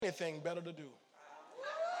anything better to do.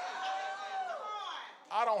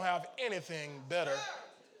 I don't have anything better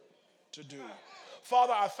to do.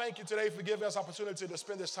 Father, I thank you today for giving us opportunity to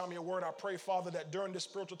spend this time in your word. I pray, Father, that during this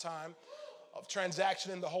spiritual time of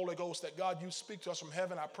transaction in the Holy Ghost, that God, you speak to us from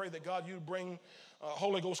heaven. I pray that God, you bring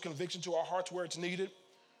Holy Ghost conviction to our hearts where it's needed,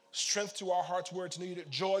 strength to our hearts where it's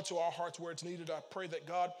needed, joy to our hearts where it's needed. I pray that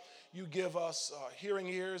God, you give us hearing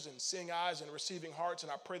ears and seeing eyes and receiving hearts.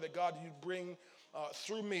 And I pray that God, you bring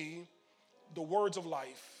through me the words of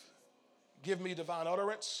life. Give me divine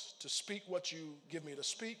utterance to speak what you give me to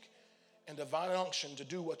speak, and divine unction to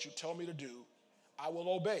do what you tell me to do. I will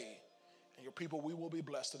obey, and your people, we will be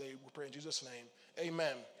blessed today. We pray in Jesus' name.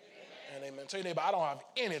 Amen. And amen. Tell your neighbor, I don't have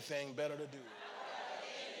anything better to do.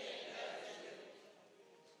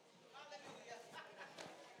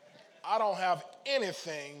 I don't have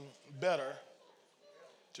anything better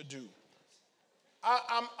to do.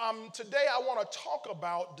 Today I want to talk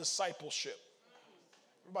about discipleship.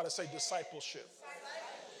 Everybody say discipleship.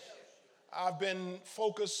 I've been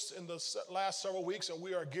focused in the last several weeks, and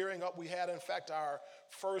we are gearing up. We had, in fact, our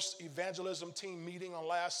first evangelism team meeting on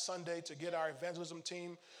last Sunday to get our evangelism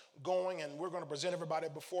team going, and we're going to present everybody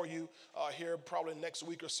before you here probably next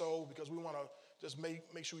week or so, because we want to just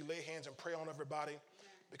make sure we lay hands and pray on everybody,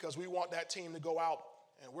 because we want that team to go out,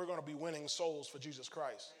 and we're going to be winning souls for Jesus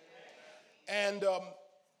Christ. And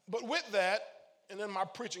but with that, and in my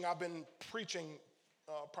preaching, I've been preaching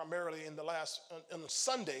primarily in the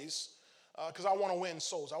Sundays, because I want to win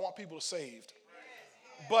souls. I want people saved.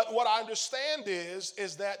 But what I understand is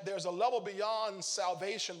that there's a level beyond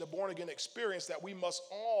salvation, the born-again experience, that we must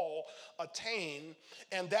all attain,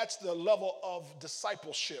 and that's the level of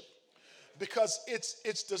discipleship. Because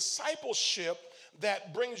it's discipleship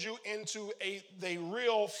that brings you into the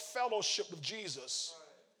real fellowship with Jesus.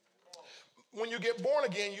 When you get born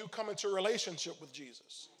again, you come into a relationship with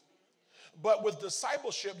Jesus. But with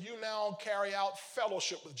discipleship, you now carry out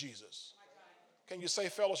fellowship with Jesus. Can you say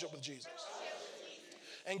fellowship with Jesus?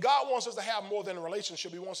 And God wants us to have more than a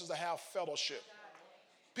relationship. He wants us to have fellowship.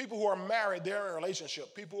 People who are married, they're in a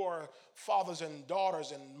relationship. People who are fathers and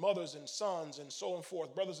daughters and mothers and sons and so on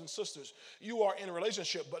forth, brothers and sisters, you are in a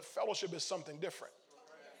relationship, but fellowship is something different.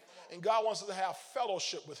 And God wants us to have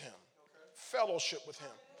fellowship with him. Fellowship with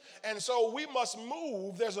him. And so we must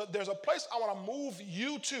move. There's a place I want to move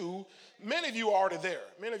you to. Many of you are already there.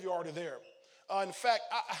 Many of you are already there. In fact,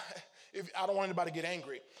 I don't want anybody to get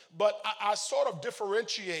angry, but I sort of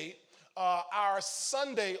differentiate our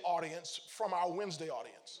Sunday audience from our Wednesday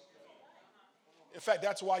audience. In fact,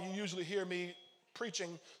 that's why you usually hear me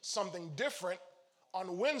preaching something different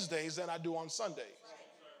on Wednesdays than I do on Sundays.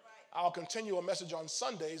 I'll continue a message on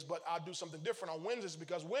Sundays, but I'll do something different on Wednesdays,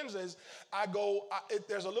 because Wednesdays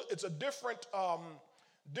it's a different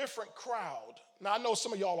crowd. Now I know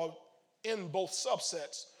some of y'all are in both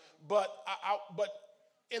subsets, but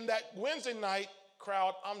in that Wednesday night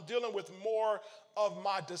crowd, I'm dealing with more of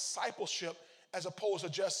my discipleship as opposed to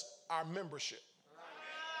just our membership.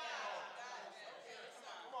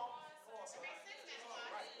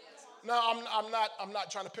 Now, I'm not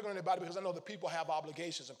trying to pick on anybody, because I know that people have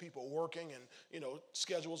obligations and people are working, and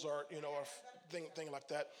schedules are thing like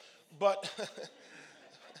that. But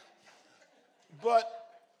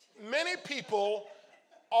many people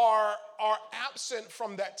are absent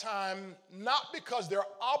from that time, not because they're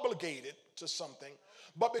obligated to something,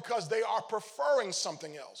 but because they are preferring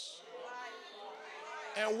something else.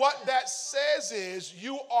 And what that says is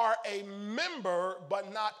you are a member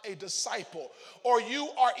but not a disciple. Or you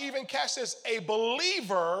are, even catch this, a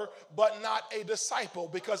believer but not a disciple,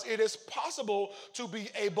 because it is possible to be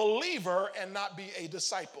a believer and not be a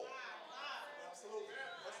disciple.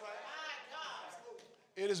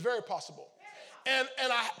 It is very possible. And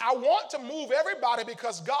I want to move everybody,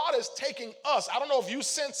 because God is taking us. I don't know if you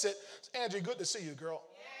sense it. Angie, good to see you, girl.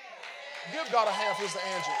 Give God a hand for Sister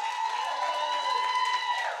Angie.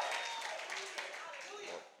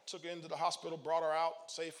 Took her into the hospital, brought her out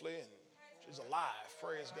safely, and she's alive.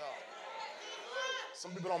 Praise God.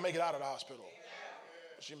 Some people don't make it out of the hospital,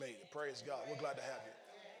 but she made it. Praise God. We're glad to have you.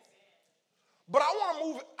 But I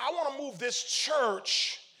want to move this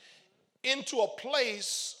church into a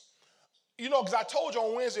place, because I told you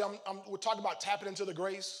on Wednesday, we're talking about tapping into the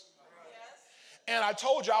grace. And I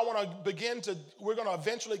told you we're going to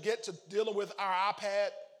eventually get to dealing with our iPad,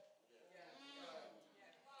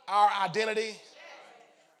 our identity,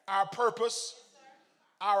 our purpose,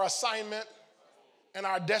 our assignment, and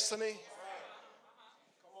our destiny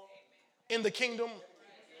in the kingdom.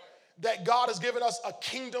 That God has given us a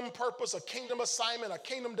kingdom purpose, a kingdom assignment, a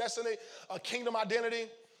kingdom destiny, a kingdom identity.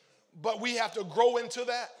 But we have to grow into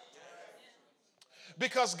that.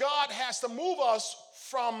 because God has to move us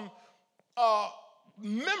from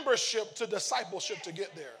membership to discipleship to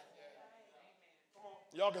get there.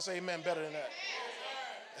 Y'all can say amen better than that.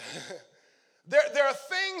 There are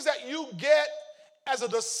things that you get as a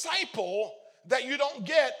disciple that you don't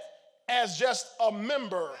get as just a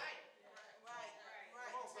member.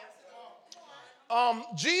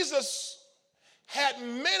 Jesus had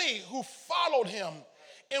many who followed him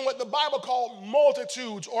in what the Bible called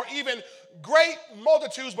multitudes, or even great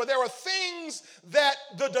multitudes, but there were things that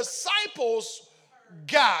the disciples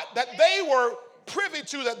got, that they were privy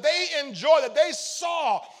to, that they enjoyed, that they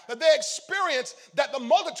saw, that they experienced, that the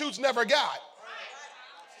multitudes never got.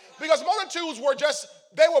 Because multitudes were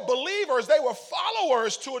they were believers, they were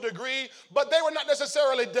followers to a degree, but they were not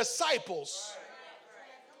necessarily disciples.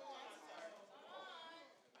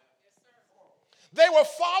 They were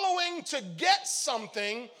following to get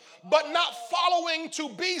something, but not following to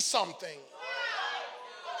be something.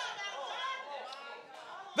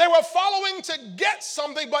 They were following to get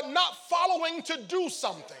something, but not following to do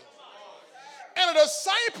something. And a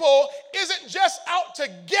disciple isn't just out to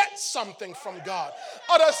get something from God.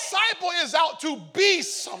 A disciple is out to be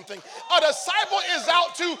something. A disciple is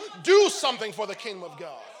out to do something for the kingdom of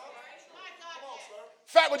God.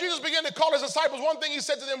 In fact, when Jesus began to call his disciples, one thing he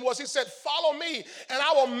said to them was, he said, follow me and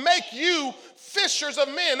I will make you fishers of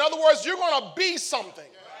men. In other words, you're going to be something.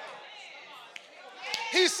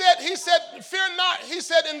 He said, fear not. He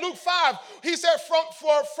said in Luke 5, he said,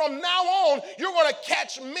 from now on, you're going to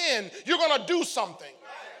catch men. You're going to do something.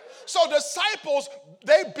 So disciples,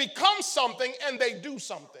 they become something and they do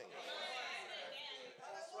something.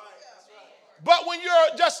 But when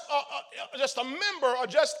you're just a member or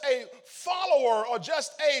just a follower or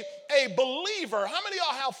just a believer, how many of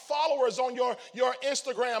y'all have followers on your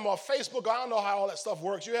Instagram or Facebook? I don't know how all that stuff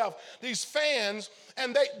works. You have these fans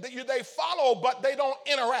and they follow, but they don't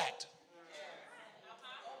interact.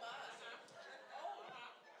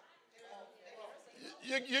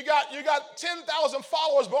 You got 10,000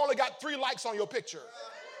 followers, but only got 3 likes on your picture.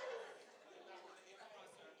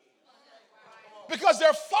 Because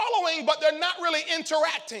they're following, but they're not really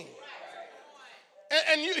interacting.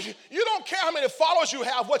 And you don't care how many followers you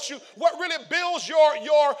have. What really builds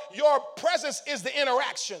your presence is the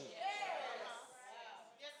interaction.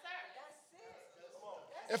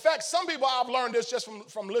 In fact, some people, I've learned this just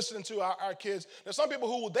from listening to our kids. There's some people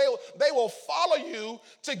who they will follow you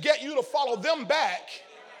to get you to follow them back.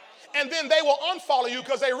 And then they will unfollow you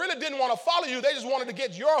because they really didn't want to follow you. They just wanted to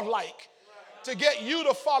get your like, to get you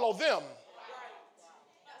to follow them.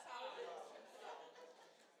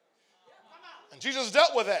 And Jesus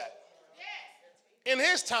dealt with that in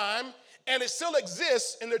his time, and it still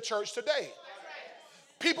exists in the church today.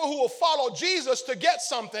 People who will follow Jesus to get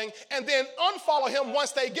something and then unfollow him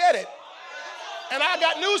once they get it. And I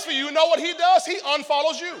got news for you. You know what he does? He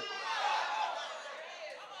unfollows you.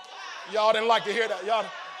 Y'all didn't like to hear that.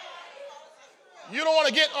 You don't want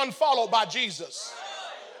to get unfollowed by Jesus.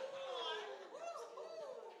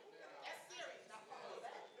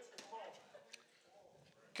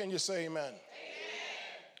 Can you say amen?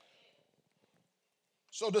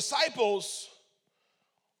 So disciples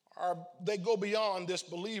they go beyond this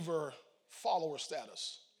believer follower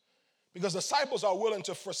status, because disciples are willing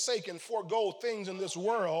to forsake and forego things in this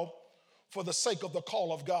world for the sake of the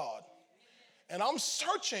call of God. And I'm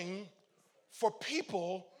searching for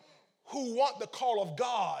people who want the call of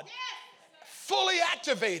God fully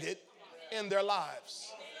activated in their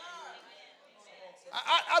lives.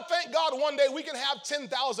 I thank God one day we can have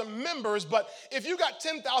 10,000 members, but if you got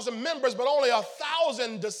 10,000 members but only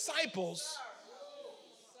 1,000 disciples,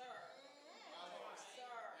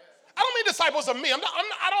 I don't mean disciples of me. I'm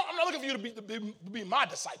not looking for you to be my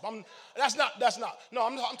disciple. That's not. No,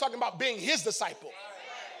 I'm talking about being his disciple.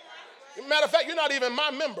 Matter of fact, you're not even my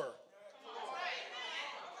member.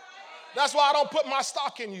 That's why I don't put my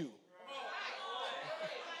stock in you.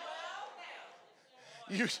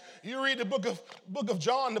 You read the book of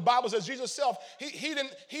John, the Bible says Jesus himself, he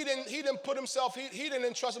didn't put himself, he didn't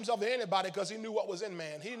entrust himself to anybody because he knew what was in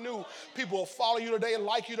man. He knew people will follow you today,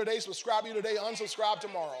 like you today, subscribe you today, unsubscribe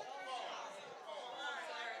tomorrow.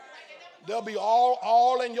 They'll be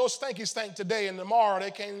all in your stanky stank today, and tomorrow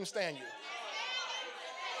they can't even stand you.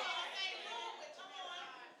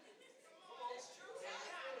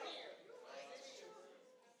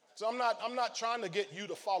 So I'm not trying to get you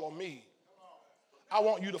to follow me. I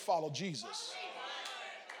want you to follow Jesus.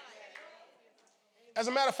 As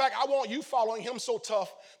a matter of fact, I want you following him so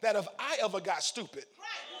tough that if I ever got stupid,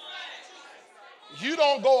 you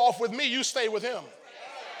don't go off with me, you stay with him.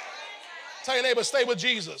 Tell your neighbor, stay with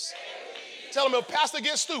Jesus. Tell him if pastor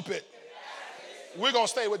gets stupid, we're going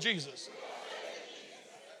to stay with Jesus.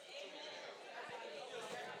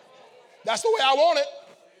 That's the way I want it.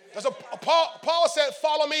 Paul said,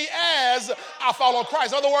 follow me as I follow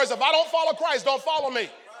Christ. In other words, if I don't follow Christ, don't follow me.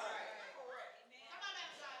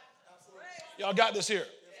 Y'all got this here.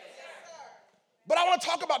 But I want to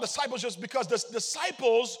talk about disciples just because the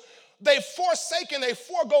disciples, they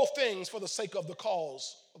forego things for the sake of the call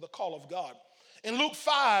of God. In Luke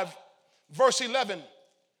 5, verse 11,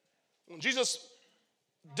 when Jesus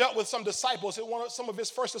dealt with some disciples, some of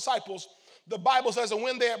his first disciples, the Bible says, and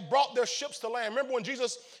when they had brought their ships to land, remember when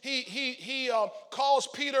Jesus, he calls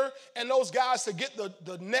Peter and those guys to get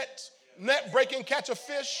the net breaking catch of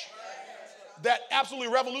fish that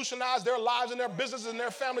absolutely revolutionized their lives and their businesses and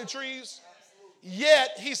their family trees?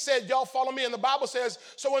 Yet he said, y'all follow me. And the Bible says,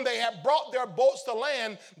 so when they had brought their boats to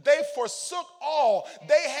land, they forsook all.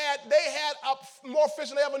 They had more fish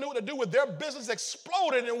than they ever knew what to do with. Their business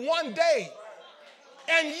exploded in one day.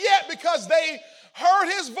 And yet, because they heard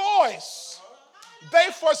his voice, they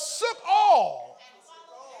forsook all.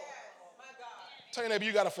 Tell your neighbor,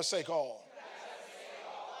 you got to forsake all.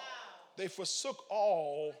 They forsook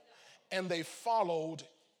all and they followed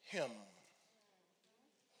him.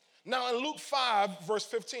 Now in Luke 5, verse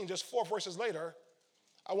 15, just 4 verses later,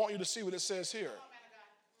 I want you to see what it says here. It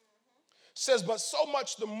says, but so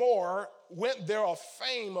much the more went there a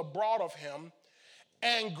fame abroad of him,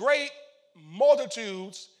 and great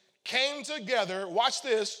multitudes came together, watch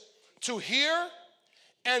this, to hear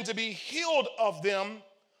and to be healed of them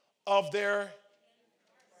of their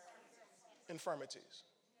infirmities.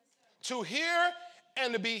 To hear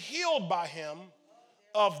and to be healed by him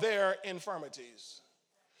of their infirmities.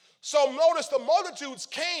 So notice the multitudes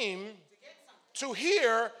came to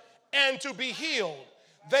hear and to be healed.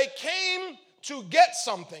 They came to get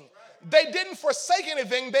something. They didn't forsake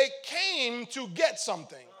anything. They came to get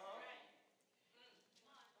something.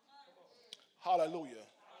 Hallelujah.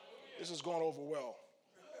 This is going over well.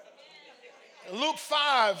 In Luke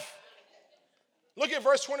 5, look at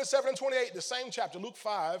verse 27 and 28, the same chapter, Luke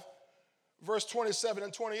 5, verse 27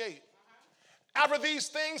 and 28. After these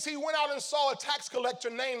things, he went out and saw a tax collector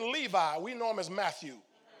named Levi. We know him as Matthew.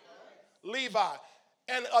 Levi.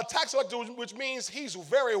 And a tax collector, which means he's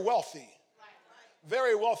very wealthy.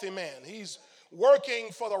 Very wealthy man. He's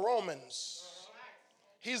working for the Romans.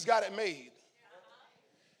 He's got it made.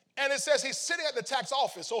 And it says he's sitting at the tax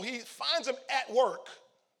office. So he finds him at work.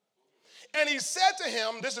 And he said to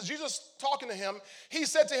him, this is Jesus talking to him, he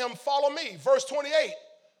said to him, follow me. Verse 28.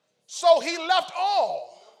 So he left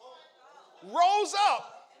all, rose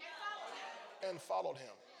up, and followed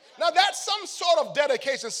him. Now that's some sort of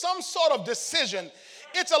dedication, some sort of decision.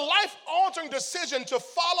 It's a life-altering decision to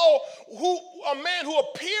follow a man who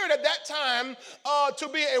appeared at that time to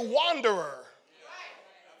be a wanderer.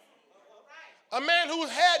 A man who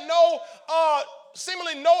had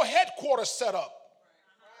seemingly no headquarters set up.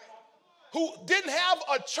 Who didn't have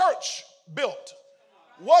a church built.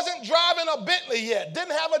 Wasn't driving a Bentley yet.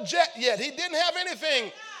 Didn't have a jet yet. He didn't have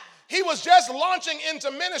anything. He was just launching into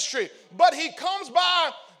ministry. But he comes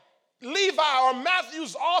by Levi or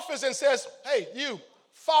Matthew's office and says, hey, you,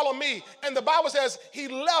 follow me. And the Bible says he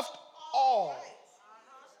left all.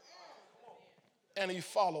 And he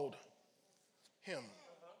followed him.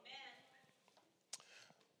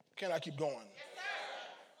 Can I keep going?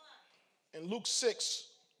 In Luke 6,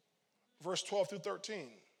 verse 12 through 13.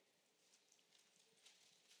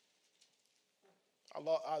 I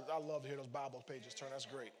love to hear those Bible pages turn. That's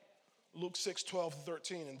great. Luke 6, 12 through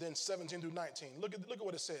 13, and then 17 through 19. Look at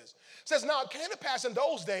what it says. It says, now it came to pass in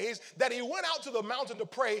those days that he went out to the mountain to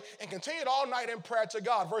pray and continued all night in prayer to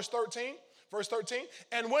God. Verse 13.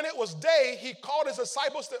 And when it was day, he called his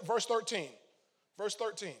disciples to, verse 13.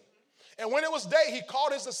 And when it was day, he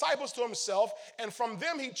called his disciples to himself, and from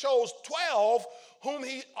them he chose 12, whom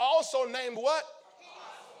he also named what?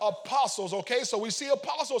 Apostles. Okay, so we see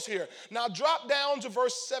apostles here. Now drop down to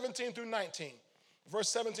verse 17 through 19. Verse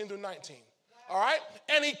 17 through 19. All right?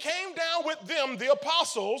 And he came down with them, the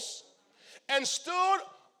apostles, and stood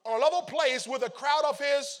on a level place with a crowd of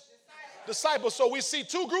his disciples. So we see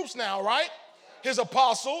two groups now, right? His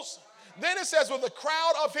apostles. Then it says with a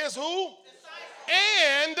crowd of his who?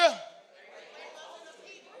 And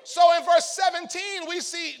so in verse 17, we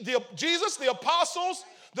see Jesus, the apostles,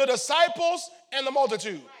 the disciples, and the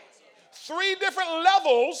multitude. 3 different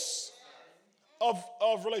levels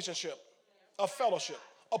of relationship, of fellowship.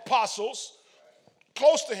 Apostles,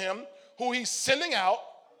 close to him, who he's sending out.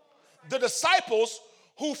 The disciples,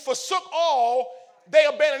 who forsook all, they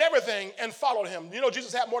abandoned everything and followed him. You know,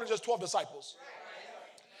 Jesus had more than just 12 disciples.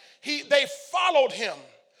 They followed him.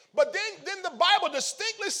 But then the Bible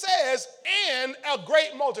distinctly says, and a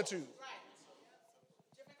great multitude.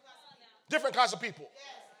 Different kinds of people.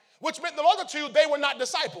 Which meant the multitude, they were not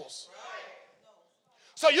disciples.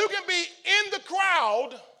 So you can be in the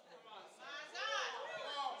crowd.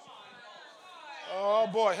 Oh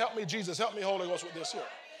boy, help me, Jesus. Help me, Holy Ghost, with this here.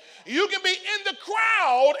 You can be in the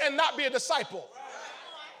crowd and not be a disciple.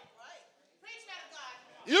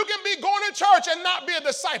 You can be going to church and not be a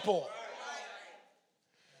disciple.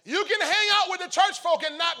 You can hang out with the church folk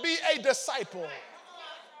and not be a disciple.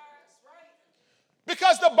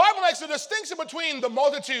 Because the Bible makes a distinction between the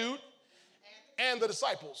multitude and the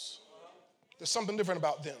disciples. There's something different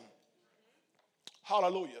about them.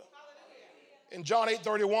 Hallelujah. In John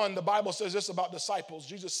 8:31, the Bible says this about disciples.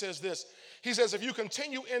 Jesus says this. He says, if you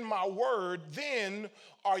continue in my word, then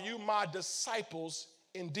are you my disciples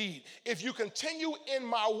indeed. If you continue in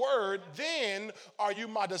my word, then are you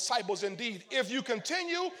my disciples indeed. If you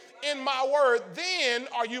continue in my word, then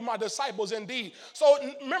are you my disciples indeed. So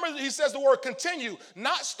remember, he says the word continue,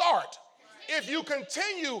 not start. If you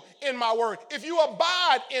continue in my word, if you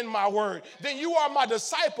abide in my word, then you are my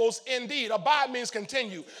disciples indeed. Abide means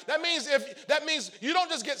continue. That means you don't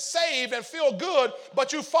just get saved and feel good,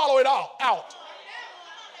 but you follow it out.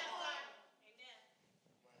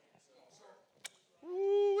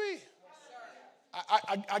 Ooh-wee.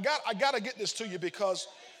 I got to get this to you because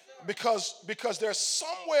there's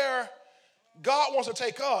somewhere God wants to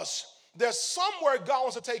take us. There's somewhere God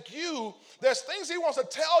wants to take you. There's things he wants to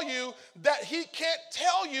tell you that he can't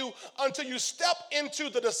tell you until you step into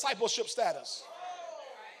the discipleship status.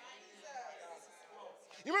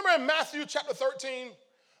 You remember in Matthew chapter 13?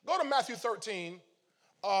 Go to Matthew 13.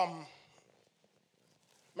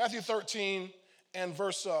 Matthew 13 and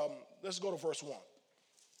verse, let's go to verse 1.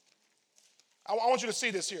 I want you to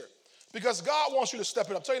see this here. Because God wants you to step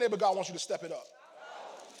it up. Tell your neighbor, God wants you to step it up.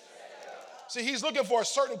 See, he's looking for a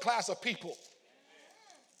certain class of people.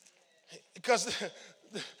 Because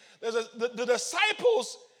the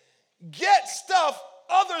disciples get stuff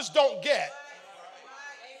others don't get.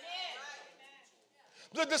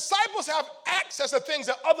 The disciples have access to things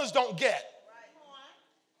that others don't get.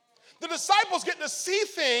 The disciples get to see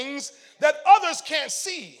things that others can't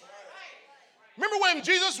see. Remember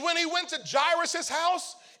when he went to Jairus'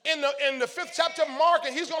 house in the 5th chapter of Mark,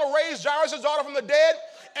 and he's going to raise Jairus' daughter from the dead?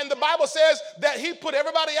 And the Bible says that he put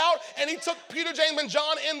everybody out and he took Peter, James, and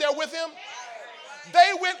John in there with him.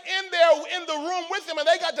 They went in there in the room with him and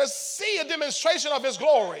they got to see a demonstration of his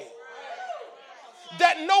glory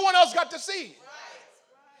that no one else got to see.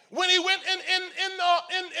 When he went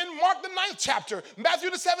in Mark the 9th chapter, Matthew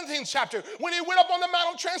the 17th chapter, when he went up on the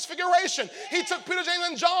Mount of Transfiguration, he took Peter, James,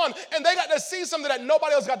 and John and they got to see something that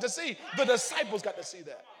nobody else got to see. The disciples got to see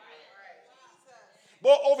that.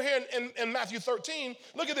 But over here in Matthew 13,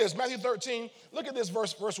 look at this. Matthew 13, look at this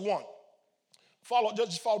verse 1.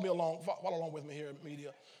 Just follow me along. Follow along with me here,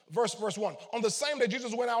 media. Verse 1. On the same day,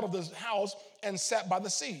 Jesus went out of the house and sat by the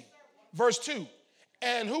sea. Verse 2.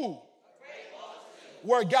 And who?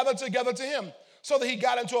 Were gathered together to him. So that he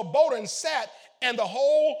got into a boat and sat, and the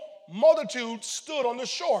whole multitude stood on the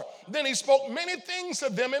shore. Then he spoke many things to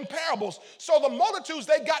them in parables. So the multitudes,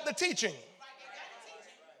 they got the teaching.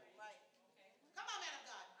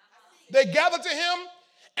 They gathered to him,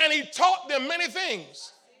 and he taught them many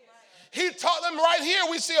things. He taught them right here.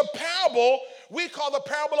 We see a parable we call the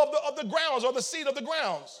parable of the grounds, or the seed of the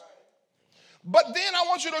grounds. But then I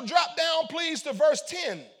want you to drop down, please, to verse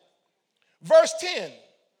 10. Verse 10.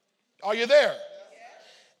 Are you there?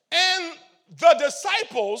 And the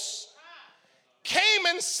disciples came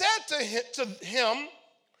and said to him,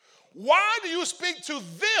 why do you speak to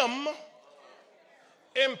them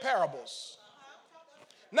in parables?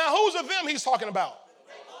 Now, who's of them he's talking about?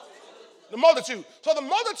 The multitude. So the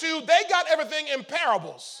multitude, they got everything in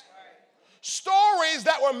parables. Stories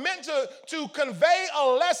that were meant to convey a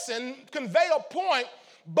lesson, convey a point,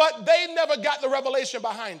 but they never got the revelation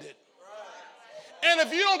behind it. And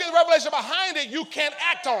if you don't get the revelation behind it, you can't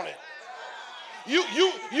act on it. You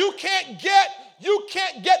can't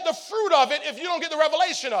get the fruit of it if you don't get the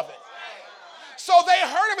revelation of it. So they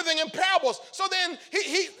heard everything in parables. So then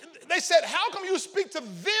they said, how come you speak to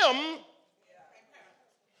them,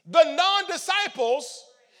 the non-disciples,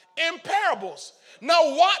 in parables?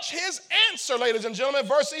 Now watch his answer, ladies and gentlemen,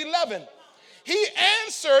 verse 11. He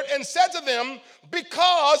answered and said to them,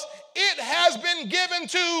 because it has been given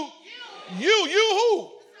to you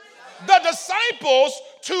who? The disciples,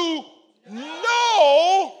 to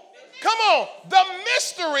know, come on, the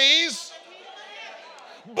mysteries,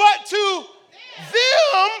 but to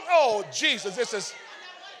them, oh Jesus, this is,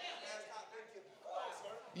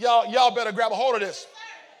 y'all better grab a hold of this.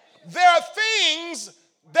 There are things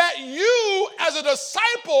that you as a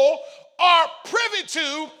disciple are privy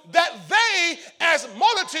to that they as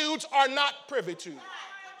multitudes are not privy to.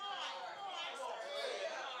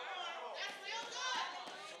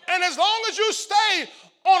 And as long as you stay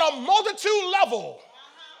on a multitude level,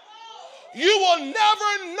 you will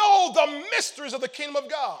never know the mysteries of the kingdom of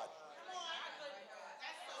God.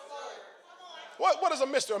 What is a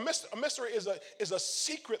mystery? A mystery is a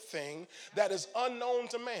secret thing that is unknown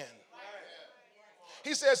to man.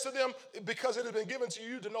 He says to them, because it has been given to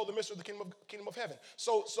you to know the mystery of the kingdom of heaven.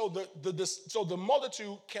 So the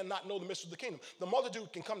multitude cannot know the mystery of the kingdom. The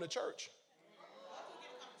multitude can come to church.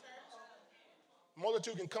 The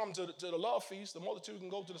multitude can come to the love feast. The multitude can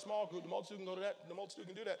go to the small group. The multitude can go to that. The multitude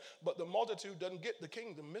can do that. But the multitude doesn't get the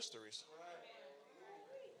kingdom mysteries.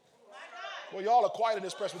 Well, y'all are quiet in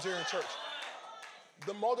this Presbyterian church.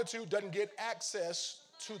 The multitude doesn't get access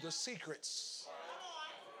to the secrets.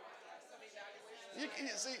 You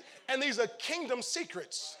see, and these are kingdom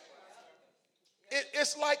secrets.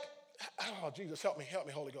 It's like, oh, Jesus, help me,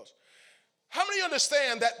 Holy Ghost. How many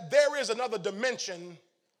understand that there is another dimension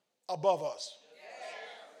above us?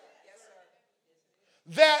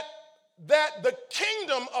 That the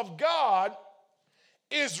kingdom of God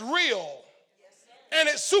is real, and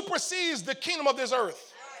it supersedes the kingdom of this earth.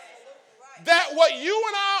 That what you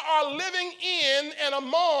and I are living in and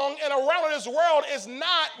among and around this world is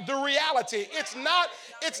not the reality. It's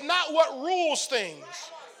not what rules things.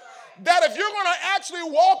 That if you're going to actually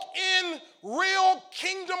walk in real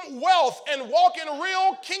kingdom wealth and walk in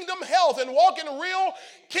real kingdom health and walk in real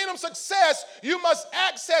kingdom success, you must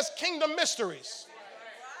access kingdom mysteries.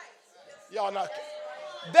 Y'all not.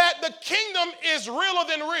 That the kingdom is realer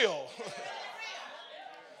than real.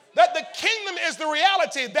 That the kingdom is the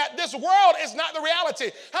reality, that this world is not the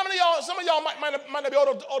reality. How many of y'all, some of y'all might not be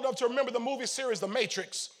old enough to remember the movie series, The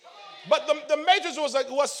Matrix. But the Matrix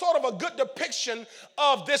was sort of a good depiction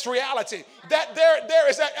of this reality. That there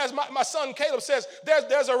is, as my son Caleb says,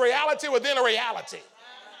 there's a reality within a reality.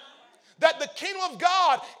 That the kingdom of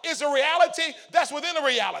God is a reality that's within a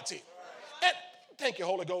reality. And thank you,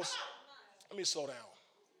 Holy Ghost. Let me slow down.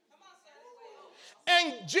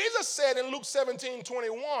 And Jesus said in Luke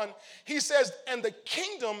 17:21, he says, and the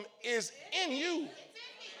kingdom is in you.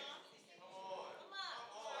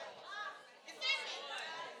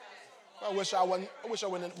 I wish I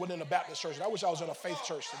wasn't in a Baptist church. I wish I was in a faith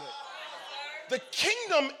church today. The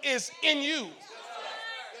kingdom is in you.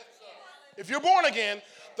 If you're born again,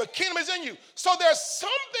 the kingdom is in you. So there's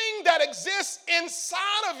something that exists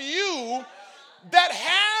inside of you that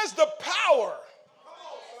has the power,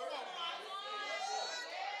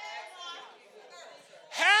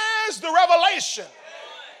 has the revelation,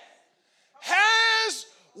 has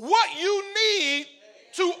what you need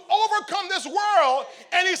to overcome this world,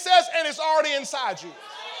 and he says, and it's already inside you.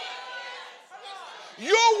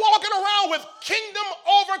 You're walking around with kingdom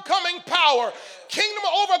overcoming power, kingdom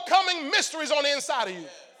overcoming mysteries on the inside of you.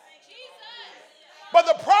 But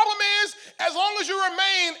the problem is, as long as you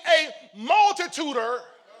remain a multituder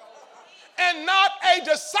and not a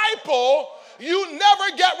disciple, you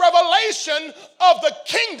never get revelation of the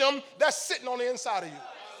kingdom that's sitting on the inside of you.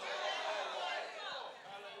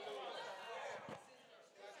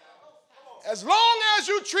 As long as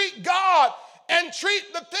you treat God and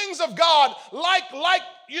treat the things of God like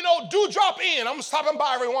do drop in. I'm stopping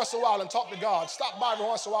by every once in a while and talk to God. Stop by every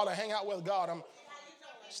once in a while and hang out with God. I'm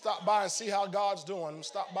stop by and see how God's doing.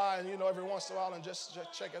 Stop by and every once in a while and just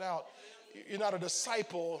check it out. You're not a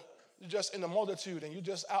disciple. You're just in the multitude, and you're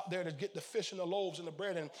just out there to get the fish and the loaves and the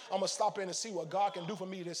bread. And I'm going to stop in and see what God can do for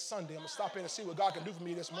me this Sunday. I'm going to stop in and see what God can do for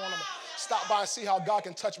me this morning. I'm going to stop by and see how God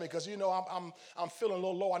can touch me, because, I'm feeling a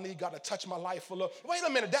little low. I need God to touch my life a little. Wait a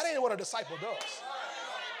minute. That ain't what a disciple does.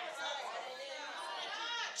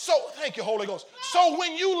 So, thank you, Holy Ghost. So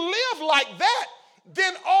when you live like that,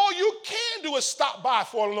 then all you can do is stop by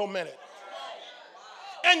for a little minute.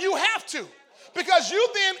 And you have to, because you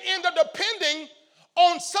then end up depending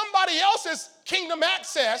on somebody else's kingdom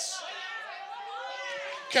access.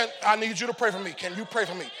 I need you to pray for me. Can you pray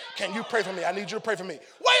for me? Can you pray for me? I need you to pray for me.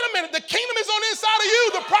 Wait a minute. The kingdom is on the inside of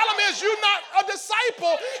you. The problem is you're not a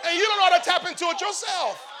disciple and you don't know how to tap into it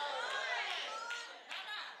yourself.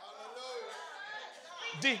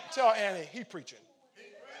 D, tell Annie, he preaching.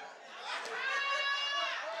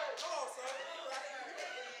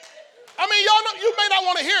 I mean, y'all know, you may not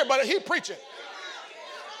want to hear it, but he preaching.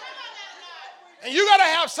 And you got to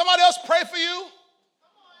have somebody else pray for you.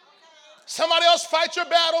 Somebody else fight your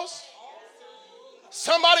battles.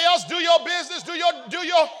 Somebody else do your business, do your,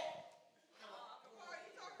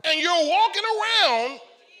 and you're walking around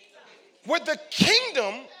with the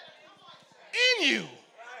kingdom in you.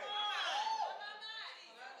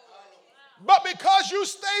 But because you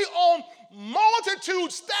stay on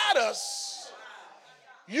multitude status,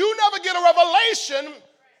 you never get a revelation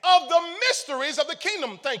of the mysteries of the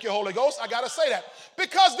kingdom. Thank you, Holy Ghost. I got to say that.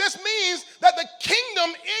 Because this means that the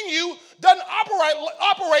kingdom in you doesn't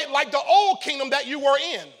operate like the old kingdom that you were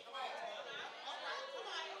in.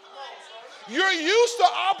 You're used to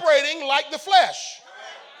operating like the flesh.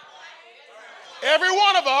 Every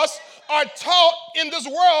one of us are taught in this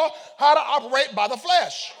world how to operate by the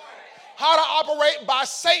flesh, how to operate by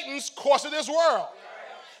Satan's course of this world,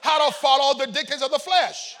 how to follow the dictates of the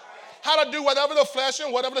flesh, how to do whatever the flesh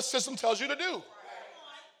and whatever the system tells you to do.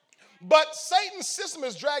 But Satan's system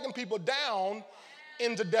is dragging people down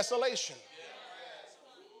into desolation.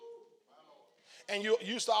 And you're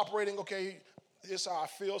used to operating, okay, this is how I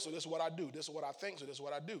feel, so this is what I do. This is what I think, so this is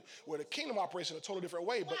what I do. Where the kingdom operates in a totally different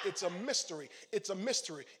way, but it's a mystery. It's a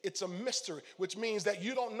mystery. It's a mystery, which means that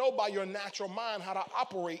you don't know by your natural mind how to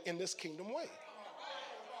operate in this kingdom way.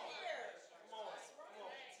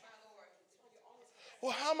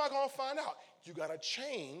 Well, how am I going to find out? You got to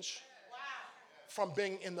change from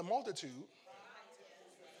being in the multitude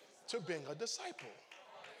to being a disciple.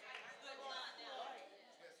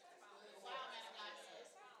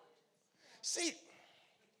 See,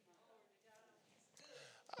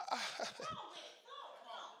 I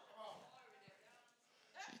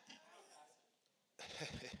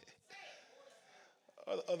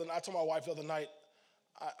told my wife the other night,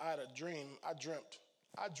 I had a dream. I dreamt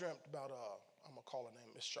about, I'm going to call her name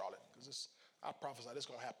Miss Charlotte, because I prophesied this is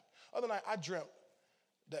going to happen. Other night, I dreamt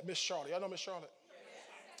that Miss Charlotte, y'all know Miss Charlotte?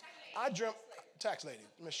 I dreamt, tax lady,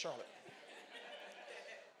 Miss Charlotte.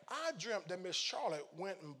 I dreamt that Miss Charlotte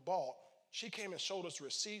went and bought, she came and showed us a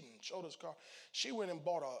receipt and showed us a car. She went and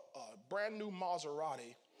bought a brand new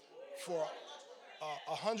Maserati for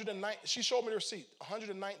she showed me the receipt,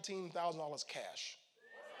 $119,000 cash.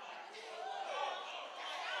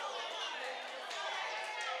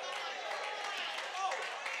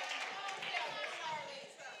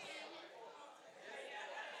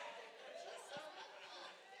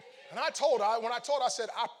 And I told her, I said,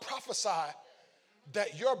 I prophesy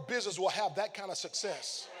that your business will have that kind of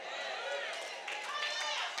success.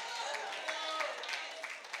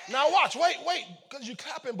 Now watch, wait, because you're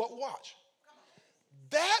clapping, but watch.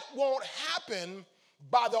 That won't happen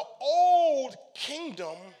by the old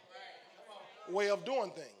kingdom way of doing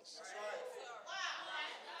things.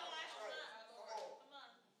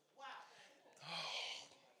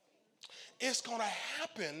 It's going to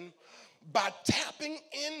happen by tapping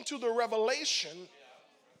into the revelation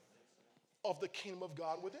of the kingdom of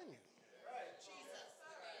God within you.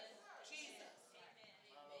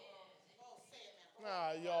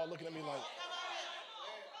 Nah, y'all looking at me like.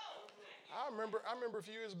 I remember a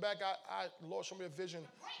few years back, the Lord showed me a vision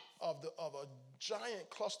of a giant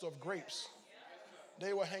cluster of grapes.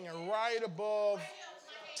 They were hanging right above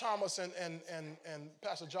Thomas and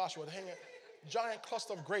Pastor Joshua. Giant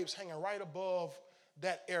cluster of grapes hanging right above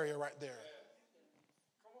that area right there.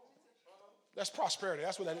 That's prosperity.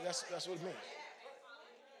 That's what it means.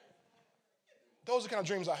 Those are the kind of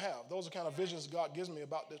dreams I have. Those are the kind of visions God gives me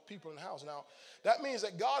about the people in the house. Now, that means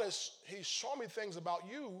that He's showing me things about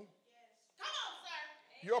you,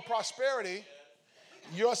 your prosperity,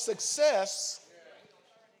 your success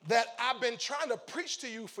that I've been trying to preach to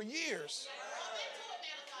you for years.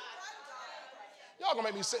 Y'all gonna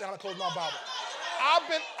make me sit down and close my Bible.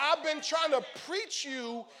 I've been trying to preach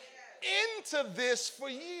you into this for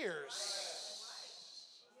years.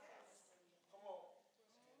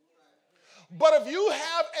 But if you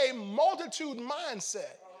have a multitude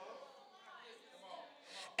mindset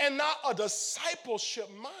and not a discipleship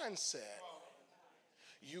mindset,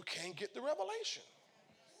 you can't get the revelation.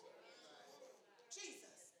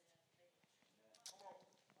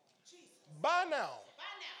 By now,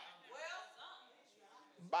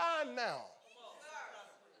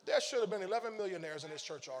 there should have been 11 millionaires in this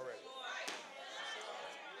church already.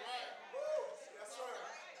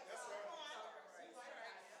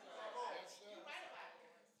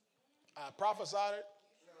 I prophesied it.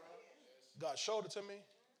 God showed it to me.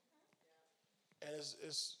 And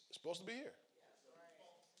it's supposed to be here.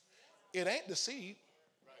 It ain't the seed.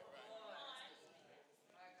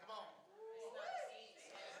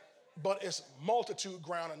 But it's multitude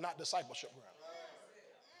ground and not discipleship ground.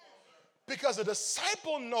 Because the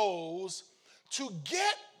disciple knows to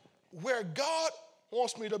get where God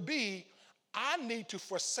wants me to be, I need to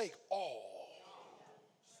forsake all.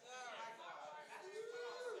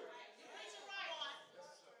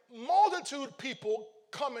 Multitude people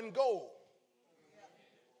come and go.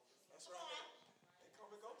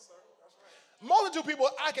 Multitude of people,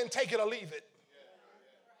 I can take it or leave it.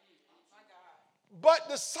 But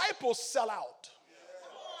disciples sell out.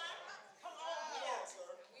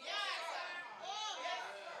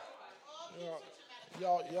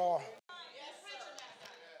 Y'all.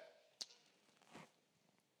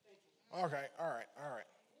 Okay, all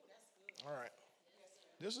right.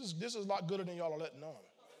 This is a lot gooder than y'all are letting on.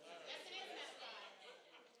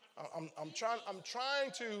 I'm trying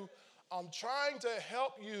to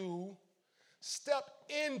help you step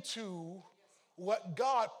into what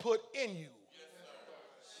God put in you.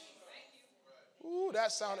 Ooh,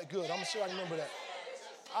 that sounded good. I'm sure I remember that.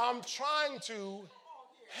 I'm trying to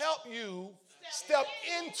help you step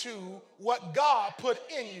into what God put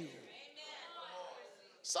in you.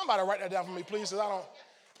 Somebody write that down for me, please, because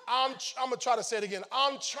I'm going to try to say it again.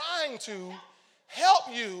 I'm trying to help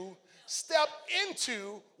you step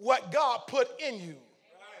into what God put in you.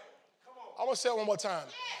 I'm going to say it one more time.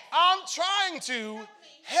 I'm trying to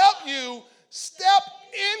help you step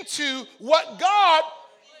into what God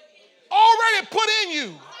already put in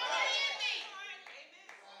you.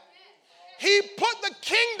 He put the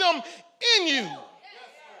kingdom in you.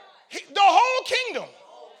 The whole kingdom.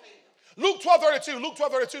 Luke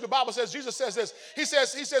 12:32, the Bible says, Jesus says this. He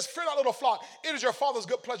says, fear not, little flock. It is your Father's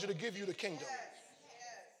good pleasure to give you the kingdom.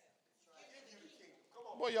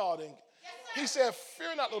 Boy, y'all didn't. He said,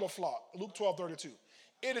 fear not, little flock. Luke 12:32.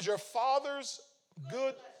 It is your Father's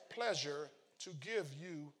good pleasure to give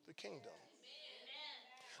you the kingdom.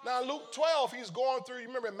 Now, in Luke 12, he's going through, you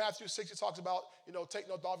remember in Matthew 6, he talks about, take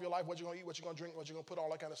no thought of your life, what you're going to eat, what you're going to drink, what you're going to put, all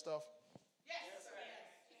that kind of stuff.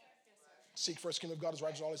 Seek first the kingdom of God, his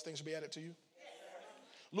righteousness, all these things should be added to you.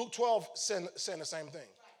 Luke 12 saying the same thing.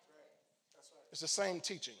 It's the same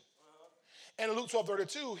teaching. And in Luke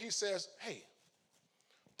 12:32, he says, hey,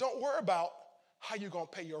 don't worry about how you're going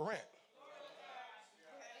to pay your rent.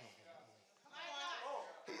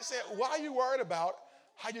 He said, why are you worried about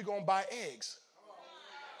how you're going to buy eggs?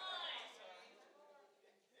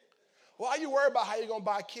 Why are you worried about how you're going to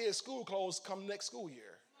buy kids' school clothes come next school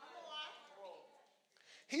year?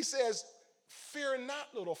 He says, fear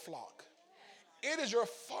not, little flock. It is your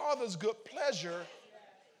Father's good pleasure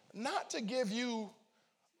not to give you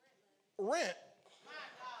rent.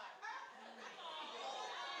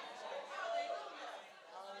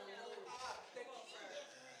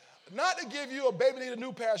 Not to give you a baby need a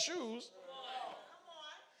new pair of shoes.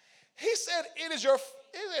 He said, it is your,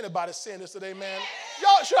 is anybody saying this today, man?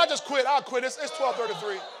 Y'all, should I just quit? I'll quit. It's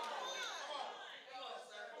 12:33.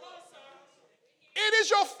 It is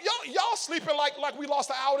your, y'all sleeping like we lost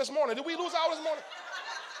an hour this morning. Did we lose an hour this morning?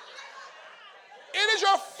 It is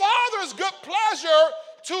your Father's good pleasure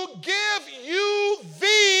to give you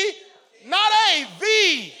the, not a,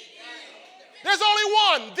 the. There's only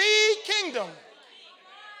one, the kingdom.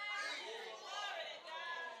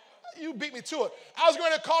 You beat me to it. I was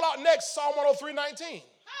going to call out next Psalm 103:19.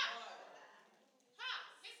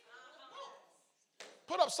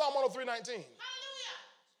 Put up Psalm 103:19.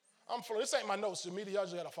 I'm full. This ain't my notes. The media, y'all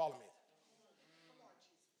just got to follow me.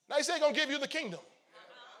 Now he said he's going to give you the kingdom.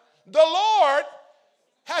 The Lord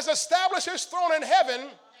has established his throne in heaven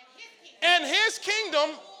and his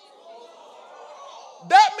kingdom.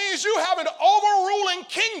 That means you have an overruling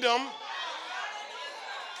kingdom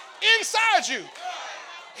inside you.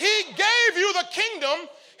 He gave you the kingdom.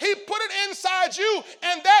 He put it inside you,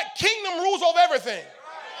 and that kingdom rules over everything.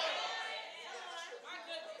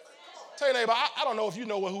 Tell your neighbor, I don't know if you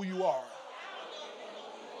know who you are.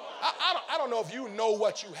 I don't know if you know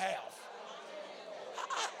what you have.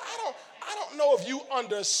 I don't know if you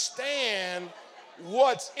understand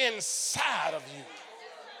what's inside of you.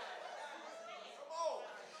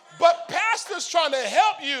 But pastor's trying to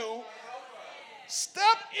help you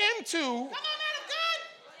step into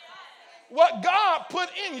what God put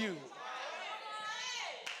in you.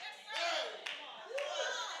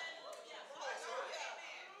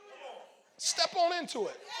 Step on into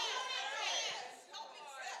it.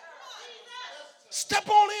 Step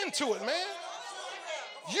on into it, man.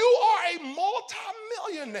 You are a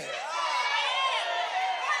multi-millionaire.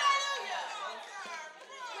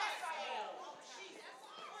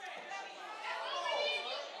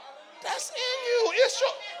 That's in you.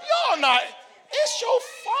 It's your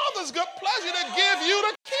Father's good pleasure to give you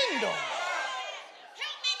the kingdom.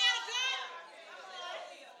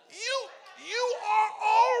 You are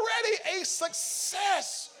already a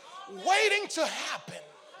success waiting to happen.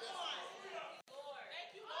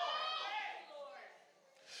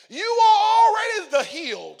 You are already the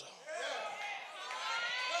healed.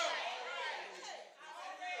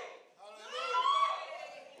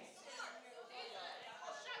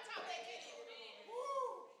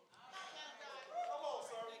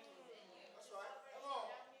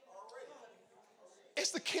 It's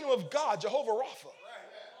the kingdom of God, Jehovah Rapha.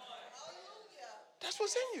 That's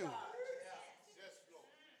what's in you.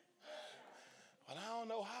 But I don't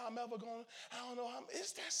know how I'm ever going. I don't know how.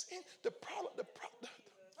 It's that's in the problem.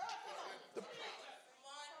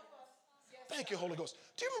 Thank you, Holy Ghost.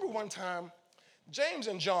 Do you remember one time, James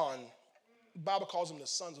and John, the Bible calls them the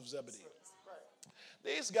sons of Zebedee.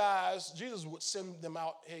 These guys, Jesus would send them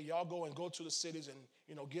out. Hey, y'all go to the cities and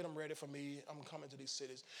get them ready for me. I'm coming to these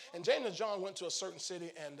cities. And James and John went to a certain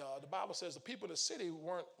city, and the Bible says the people in the city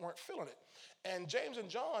weren't feeling it. And James and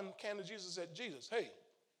John came to Jesus and said, Jesus, hey,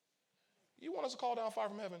 you want us to call down fire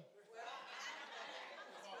from heaven?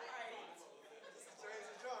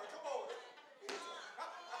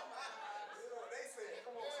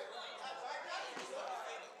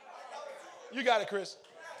 You got it, Chris.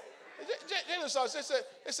 James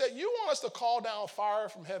they said, you want us to call down fire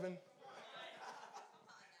from heaven?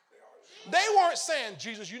 They weren't saying,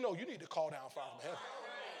 Jesus, you need to call down fire from heaven.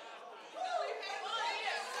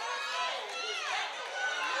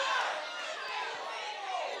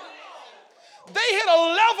 They hit a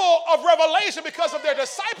level of revelation because of their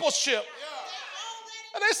discipleship.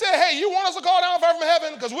 And they said, hey, you want us to call down fire from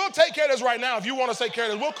heaven? Because we'll take care of this right now. If you want us to take care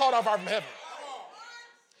of this, we'll call down fire from heaven.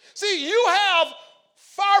 See, you have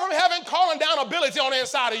fire from heaven calling down ability on the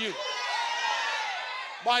inside of you.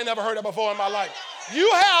 Well, I ain't never heard that before in my life.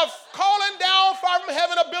 You have calling down fire from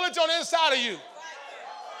heaven ability on the inside of you.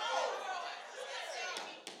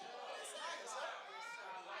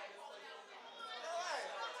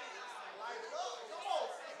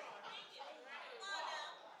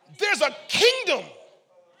 There's a kingdom.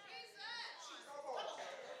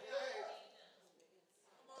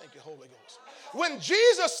 Thank you, Holy Ghost. When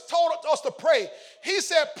Jesus told us to pray, he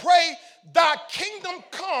said, pray, thy kingdom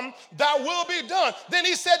come, thy will be done. Then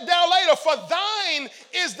he said down later, for thine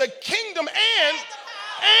is the kingdom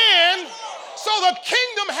and so the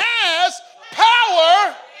kingdom has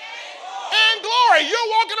power and glory. You're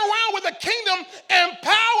walking around with the kingdom and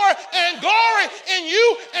power and glory in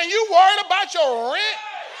you, and you worried about your rent.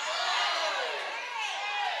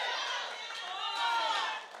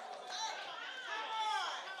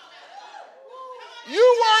 You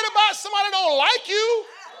worried about somebody that don't like you?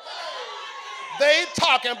 They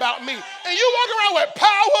talking about me. And you walk around with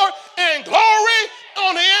power and glory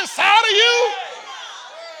on the inside of you?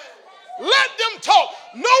 Let them talk.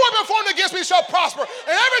 No weapon formed against me shall prosper.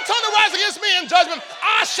 And every tongue that rises against me in judgment,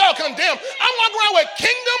 I shall condemn. I'm walking around with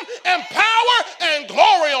kingdom and power and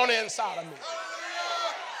glory on the inside of me.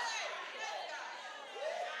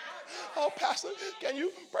 Oh, Pastor, can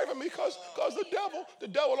you pray for me? Because the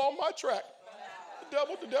devil on my track.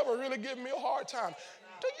 The devil really giving me a hard time.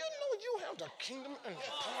 Do you know you have the kingdom and the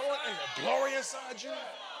power and the glory inside you?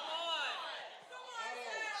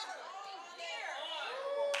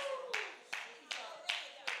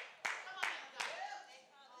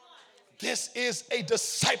 This is a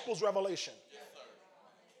disciple's revelation.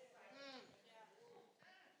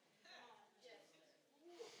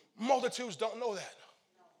 Multitudes don't know that.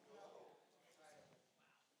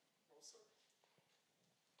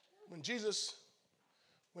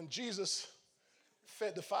 When Jesus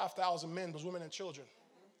fed the 5,000 men, those women and children,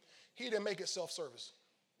 he didn't make it self-service.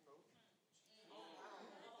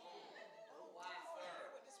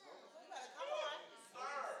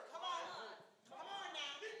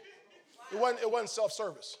 It wasn't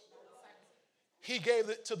self-service. He gave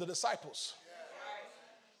it to the disciples.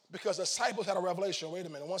 Because the disciples had a revelation. Wait a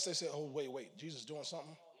minute. Once they said, oh, wait, Jesus is doing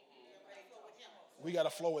something, we got to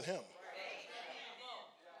flow with him.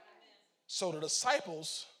 So the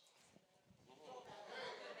disciples,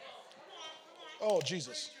 oh,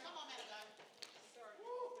 Jesus.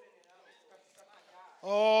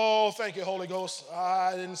 Oh, thank you, Holy Ghost.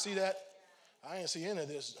 I didn't see that. I didn't see any of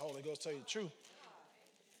this, Holy Ghost, tell you the truth.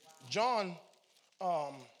 John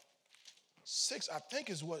 6, I think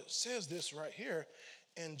is what says this right here.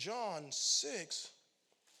 In John 6,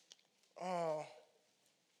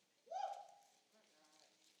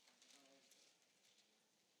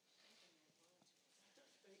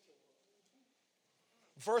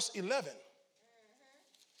 verse 11.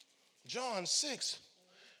 John 6,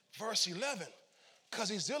 verse 11. Because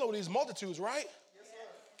he's dealing with these multitudes, right?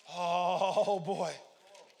 Oh, boy.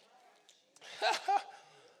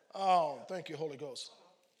 Oh, thank you, Holy Ghost.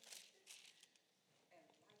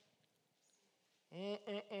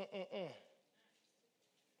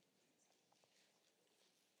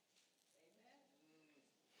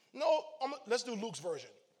 No, let's do Luke's version.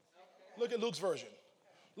 Look at Luke's version.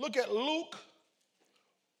 Look at Luke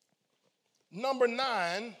number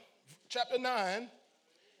 9, chapter 9,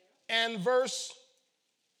 and verse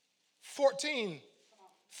 14,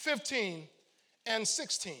 15, and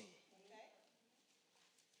 16.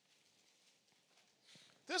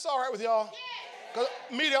 This all right with y'all? Because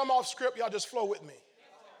media, I'm off script. Y'all just flow with me.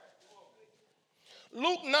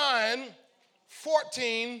 Luke 9,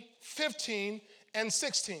 14, 15, and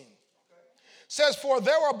 16 says, for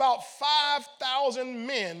there were about 5,000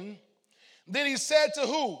 men. Then he said to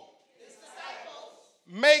who? His disciples.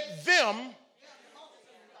 Make them.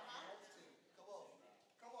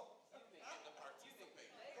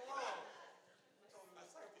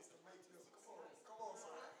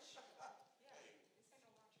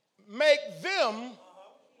 Make them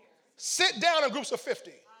sit down in groups of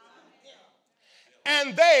 50.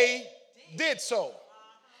 And they did so.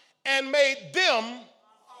 And made them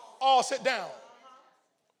all sit down.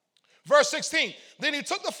 Verse 16. Then he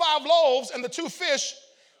took the 5 loaves and the 2 fish,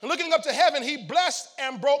 and looking up to heaven, he blessed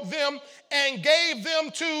and broke them and gave them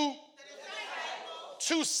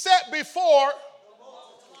to set before.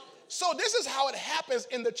 So this is how it happens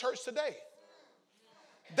in the church today.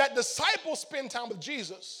 That disciples spend time with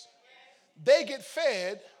Jesus. They get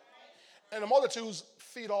fed, and the multitudes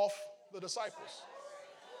feed off the disciples.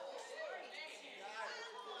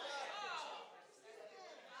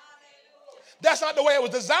 That's not the way it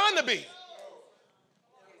was designed to be.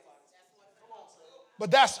 But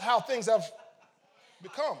that's how things have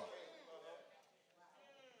become.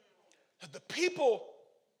 The people,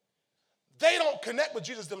 they don't connect with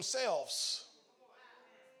Jesus themselves.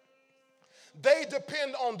 They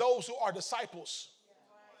depend on those who are disciples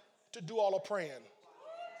to do all the praying.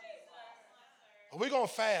 We're going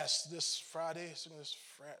to fast this Friday. This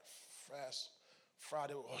fast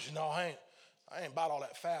Friday. Well, you know, I ain't about all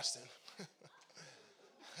that fasting.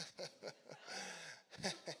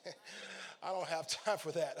 I don't have time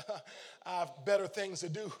for that. I have better things to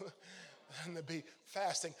do than to be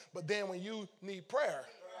fasting. But then when you need prayer,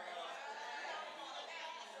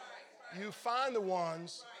 you find the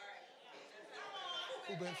ones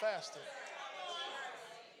who've been fasting.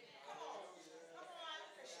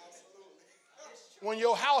 When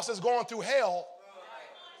your house is going through hell,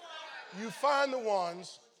 you find the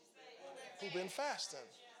ones who've been fasting.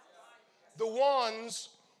 The ones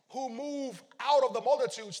who move out of the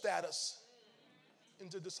multitude status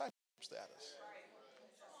into disciple status.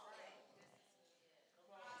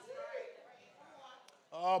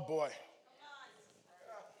 Oh boy.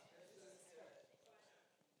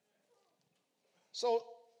 So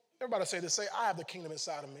everybody say this. Say, I have the kingdom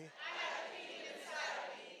inside of me.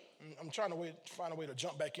 I'm trying to find a way to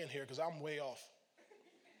jump back in here because I'm way off.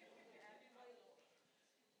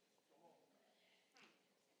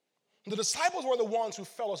 The disciples were the ones who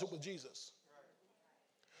fellowshiped with Jesus.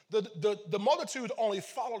 The multitude only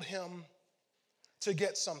followed him to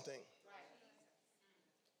get something.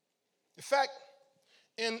 In fact,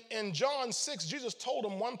 in John 6, Jesus told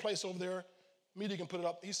them one place over there, media can put it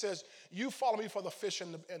up. He says, you follow me for the fish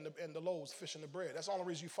and the loaves, fish and the bread. That's the only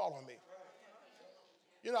reason you follow me.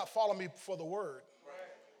 You're not following me for the word.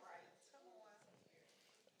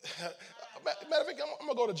 Matter of fact, I'm going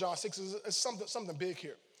to go to John 6. It's something big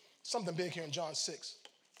here. Something big here in John 6.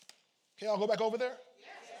 Can y'all go back over there?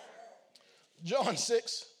 Yes, John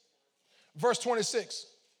 6, verse 26.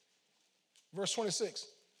 Verse 26.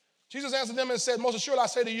 Jesus answered them and said, most assuredly I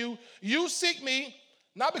say to you, you seek me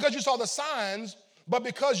not because you saw the signs, but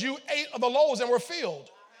because you ate of the loaves and were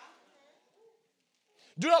filled.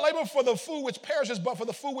 Do not labor for the food which perishes, but for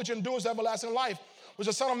the food which endures to everlasting life, which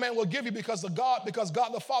the Son of Man will give you because God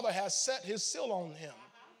the Father has set his seal on him.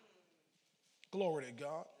 Glory to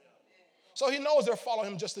God. So he knows they're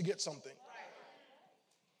following him just to get something.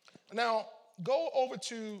 Now, go over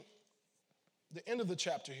to the end of the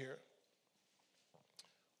chapter here.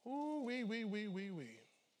 Ooh, wee.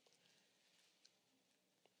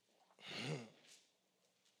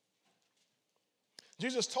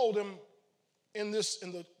 Jesus told him in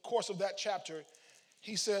the course of that chapter,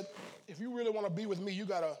 he said, if you really want to be with me, you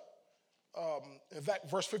got to, in fact,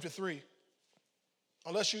 verse 53,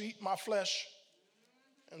 unless you eat my flesh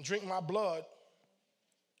and drink my blood,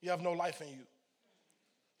 you have no life in you.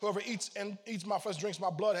 Whoever eats my flesh, drinks my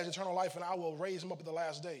blood, has eternal life, and I will raise him up at the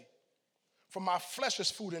last day. For my flesh is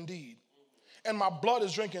food indeed, and my blood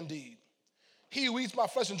is drink indeed. He who eats my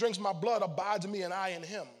flesh and drinks my blood abides in me, and I in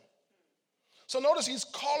him. So notice he's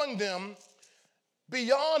calling them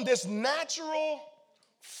beyond this natural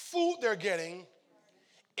food they're getting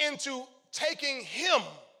into taking him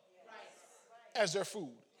as their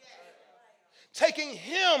food, taking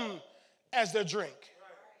him as their drink,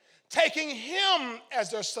 taking him as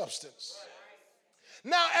their substance.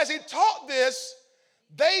 Now, as he taught this,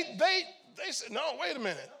 they said, no, wait a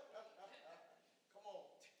minute.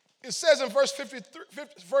 It says in verse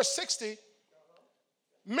 60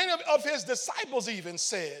 Many of his disciples even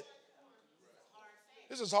said,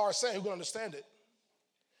 this is hard saying, who can understand it?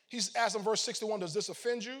 He's asked in verse 61, does this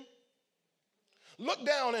offend you? Look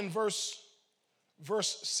down in verse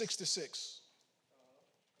 66.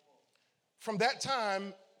 From that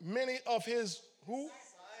time, many of his who?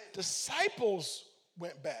 Disciples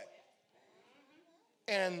went back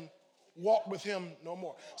and walked with him no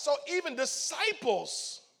more. So even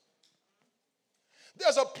disciples,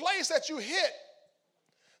 there's a place that you hit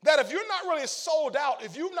that if you're not really sold out,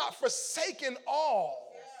 if you've not forsaken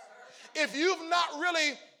all, if you've not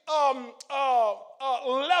really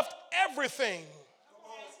left everything,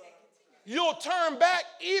 you'll turn back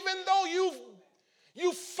even though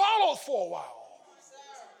you've followed for a while.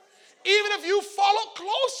 Even if you followed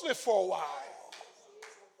closely for a while.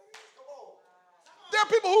 There are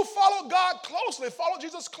people who follow God closely, follow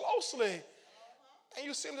Jesus closely, and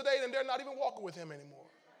you see them today and they're not even walking with him anymore.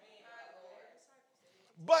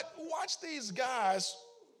 But watch these guys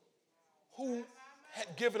who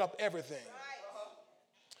had given up everything.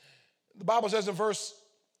 The Bible says in verse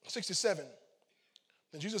 67,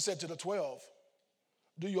 then Jesus said to the 12,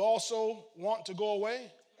 do you also want to go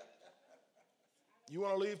away? You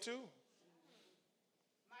want to leave too?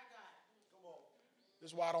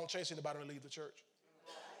 This is why I don't chase anybody to leave the church.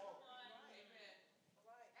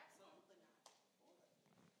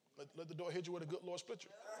 Let the door hit you with a good Lord split you.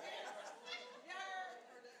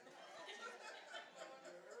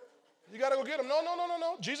 You got to go get them.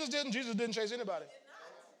 No. Jesus didn't chase anybody.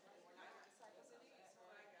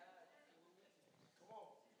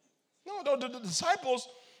 No, the disciples,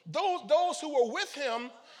 those who were with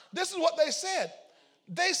him, this is what they said.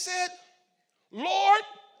 They said, Lord,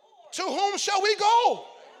 to whom shall we go?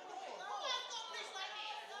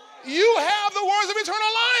 You have the words of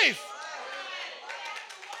eternal life.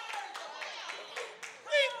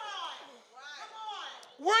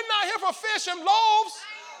 We're not here for fish and loaves.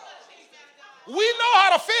 We know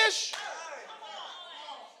how to fish.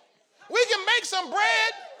 We can make some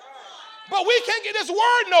bread, but we can't get this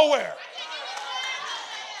word nowhere.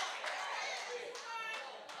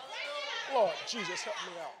 Lord Jesus, help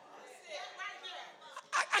me out.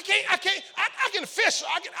 I can fish.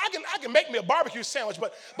 I can make me a barbecue sandwich,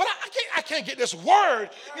 but I can't get this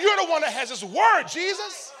word. You're the one that has this word,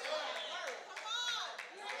 Jesus.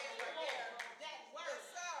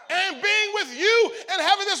 And being with you and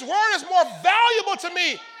having this word is more valuable to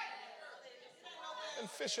me than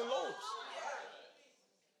fish and loaves.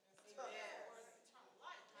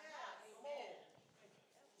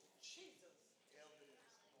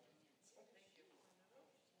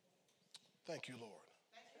 Thank you, Lord.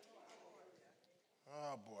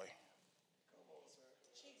 Oh, boy.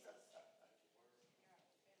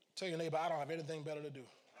 Tell your neighbor, I don't have anything better to do.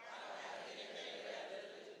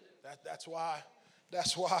 That's why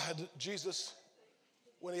Jesus,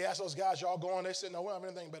 when he asked those guys, y'all going, they said, no, we don't have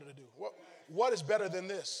anything better to do. What is better than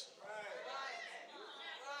this?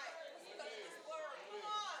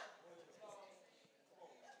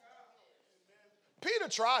 Peter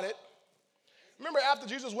tried it. Remember after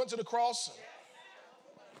Jesus went to the cross,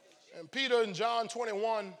 and Peter in John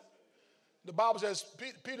 21, the Bible says,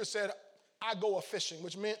 Peter said, I go a-fishing,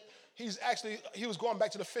 which meant he was going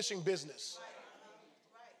back to the fishing business.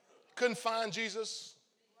 Couldn't find Jesus.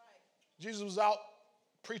 Jesus was out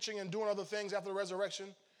preaching and doing other things after the resurrection.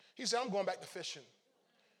 He said, I'm going back to fishing.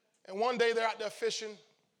 And one day they're out there fishing,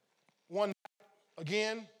 one night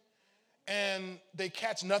again, and they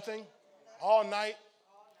catch nothing all night.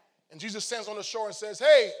 And Jesus stands on the shore and says,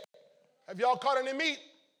 hey, have y'all caught any meat?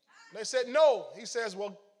 And they said, no. He says,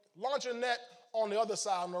 well, launch your net on the other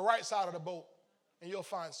side, on the right side of the boat, and you'll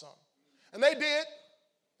find some. And they did.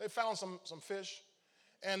 They found some fish.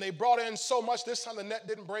 And they brought in so much, this time the net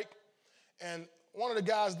didn't break. And one of the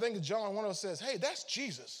guys, I think it's John, one of them says, hey, that's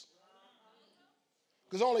Jesus.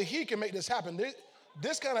 Because only he can make this happen.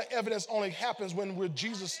 This kind of evidence only happens when we're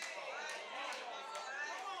Jesus.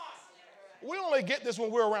 We only get this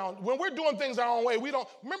when we're around. When we're doing things our own way, we don't.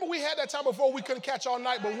 Remember we had that time before we couldn't catch all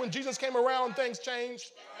night, but when Jesus came around, things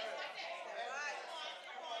changed.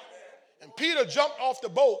 And Peter jumped off the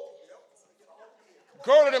boat,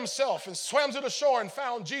 girded himself, and swam to the shore and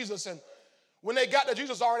found Jesus. And when they got there,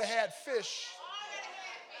 Jesus already had fish.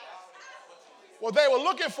 What they were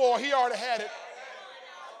looking for, he already had it.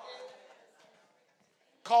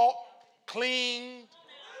 Caught, cleaned,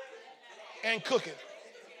 and cooking.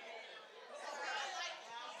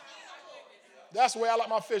 That's the way I like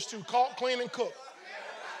my fish too. Caught, clean, and cooked.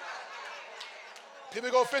 People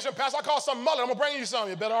go fishing, Pastor, I caught some mullet. I'm going to bring you some.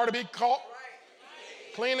 You better already be caught,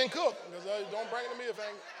 clean, and cooked. Because don't bring it to me if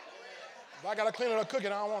I got to clean it or cook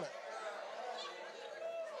it, I don't want it.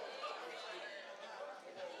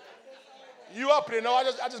 You up there? No, I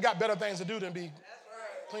just got better things to do than be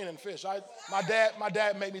cleaning fish. My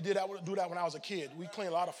dad made me do that when I was a kid. We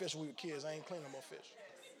cleaned a lot of fish when we were kids. I ain't cleaning no more fish.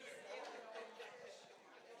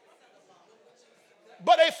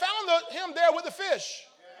 But they found him there with the fish.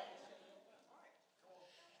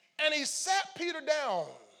 And he sat Peter down.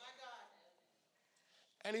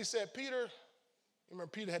 And he said, Peter, remember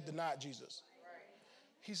Peter had denied Jesus.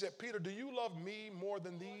 He said, Peter, do you love me more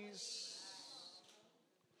than these?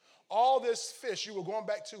 All this fish you were going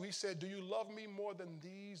back to, he said, do you love me more than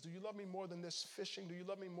these? Do you love me more than this fishing? Do you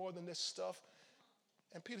love me more than this stuff?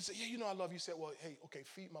 And Peter said, yeah, you know I love you. He said, well, hey, okay,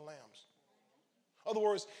 feed my lambs. In other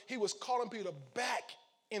words, he was calling Peter back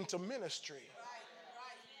into ministry.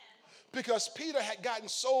 Because Peter had gotten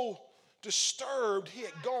so disturbed, he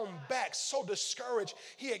had gone back, so discouraged,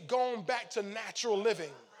 he had gone back to natural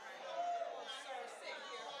living.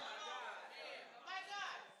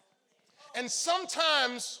 And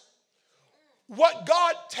sometimes what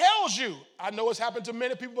God tells you, I know it's happened to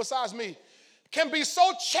many people besides me, can be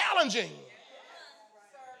so challenging.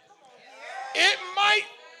 It might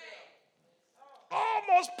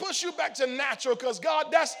almost push you back to natural because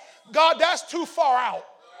God, that's too far out.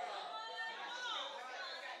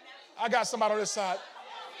 I got somebody on this side.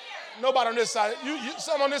 Nobody on this side.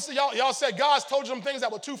 Some on this, y'all said God's told you some things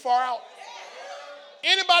that were too far out.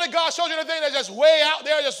 Anybody God showed you anything that's just way out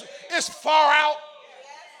there, it's far out?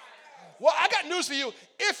 Well, I got news for you.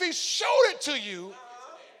 If he showed it to you,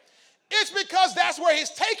 it's because that's where he's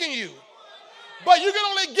taking you. But you can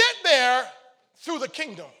only get there through the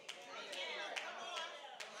kingdom.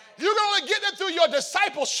 You can only get there through your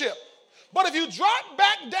discipleship. But if you drop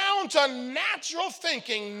back down to natural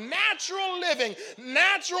thinking, natural living,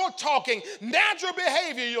 natural talking, natural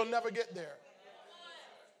behavior, you'll never get there.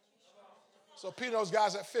 So Peter and those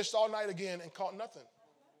guys that fished all night again and caught nothing.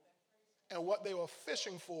 And what they were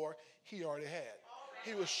fishing for, he already had.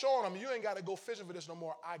 He was showing them, you ain't got to go fishing for this no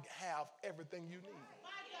more. I have everything you need.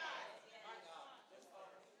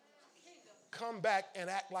 Come back and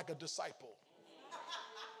act like a disciple.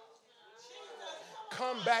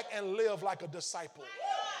 Come back and live like a disciple.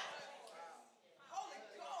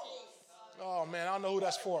 Oh, man, I don't know who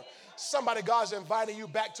that's for. Somebody, God's inviting you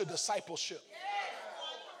back to discipleship.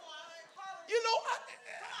 You know,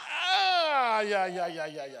 yeah.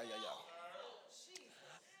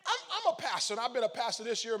 I'm a pastor, and I've been a pastor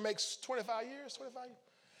this year, makes 25 years.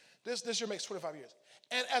 This year makes 25 years.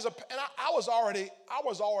 And I was already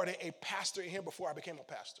a pastor in here before I became a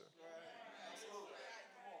pastor.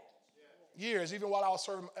 Years, even while I was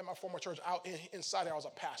serving at my former church, inside there I was a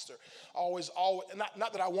pastor. Always,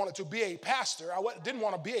 not that I wanted to be a pastor. I didn't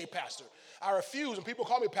want to be a pastor. I refused, and people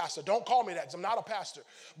call me pastor. Don't call me that, because I'm not a pastor.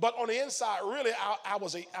 But on the inside, really, I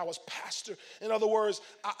was pastor. In other words,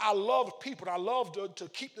 I loved people. I loved to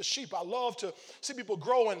keep the sheep. I loved to see people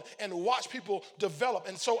grow and watch people develop.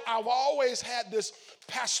 And so I've always had this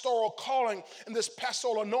pastoral calling and this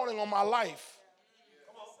pastoral anointing on my life.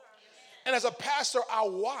 And as a pastor, I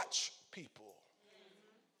watch people.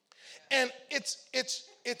 And it's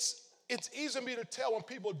easy for me to tell when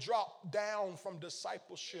people drop down from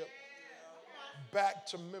discipleship back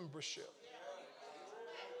to membership.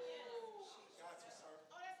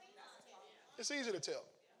 It's easy to tell.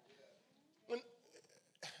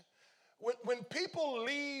 When people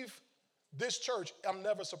leave this church, I'm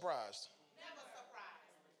never surprised.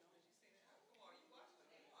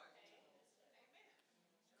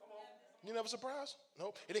 You never surprised?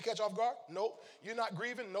 Nope. It didn't catch you off guard? Nope. You're not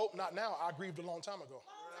grieving? Nope, not now. I grieved a long time ago.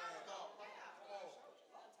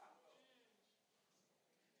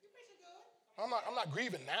 I'm not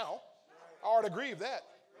grieving now. I already grieved that.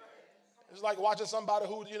 It's like watching somebody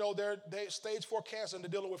who, they're stage 4 cancer and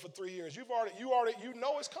they're dealing with for 3 years. You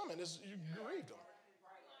know it's coming. You grieved them.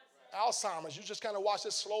 Alzheimer's, you just kind of watch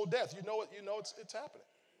this slow death. You know it's happening.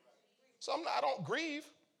 So I don't grieve.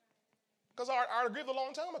 Because I already grieved a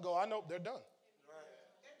long time ago. I know they're done.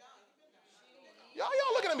 Y'all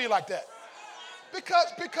looking at me like that.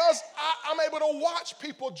 Because I'm able to watch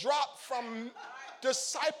people drop from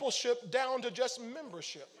discipleship down to just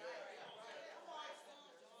membership.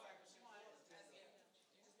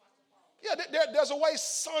 Yeah, there's a way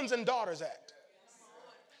sons and daughters act.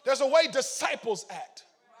 There's a way disciples act.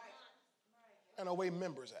 And a way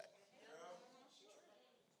members act.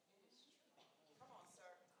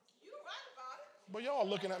 But y'all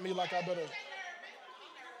looking at me like I better.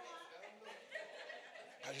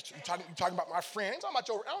 You talking about my friend? I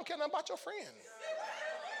don't care nothing about your friend. I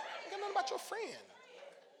don't care nothing about your friend.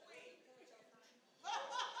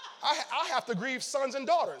 I have to grieve sons and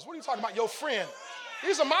daughters. What are you talking about, your friend?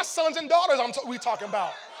 These are my sons and daughters we talking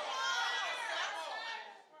about.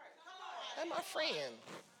 And my friend.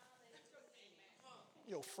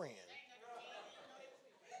 Your friend.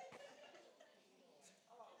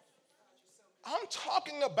 I'm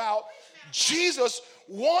talking about Jesus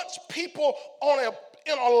wants people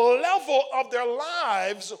in a level of their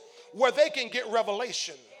lives where they can get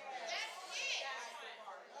revelation.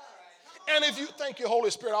 And if you, thank you, Holy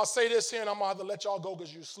Spirit, I'll say this here and I'm going to have to let y'all go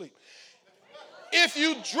because you're asleep. If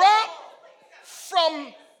you drop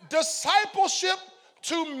from discipleship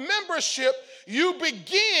to membership, you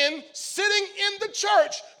begin sitting in the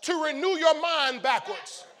church to renew your mind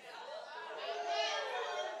backwards.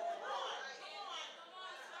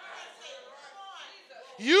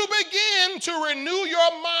 You begin to renew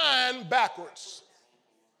your mind backwards.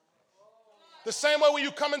 The same way when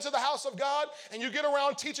you come into the house of God and you get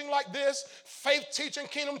around teaching like this, faith teaching,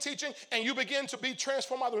 kingdom teaching, and you begin to be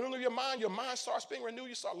transformed by the renewal of your mind starts being renewed.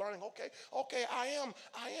 You start learning, okay, I am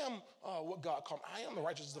what God called me. I am the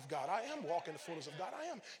righteousness of God. I am walking in the fullness of God.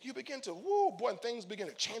 You begin to, and things begin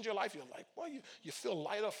to change your life. You're like, boy, you feel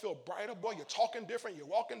lighter, feel brighter. Boy, you're talking different, you're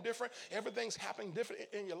walking different. Everything's happening different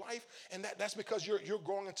in your life. And that's because you're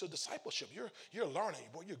growing into discipleship. You're learning.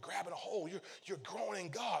 Boy, you're grabbing a hold. You're growing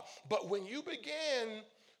in God. But when you begin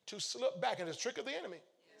to slip back, and it's a trick of the enemy.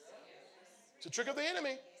 It's a trick of the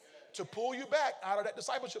enemy to pull you back out of that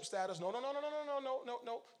discipleship status. No.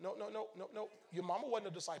 Your mama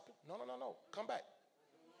wasn't a disciple. No. Come back.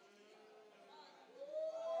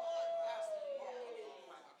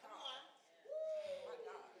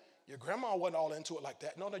 Your grandma wasn't all into it like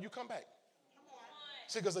that. No, you come back.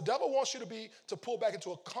 See, because the devil wants you to pull back into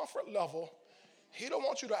a comfort level. He don't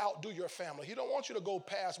want you to outdo your family. He don't want you to go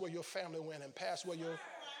past where your family went and past where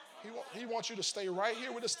he wants you to stay right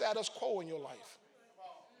here with the status quo in your life.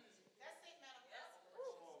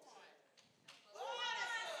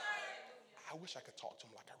 I wish I could talk to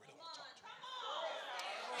him like I really want to talk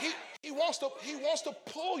to him. He wants to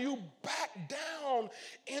pull you back down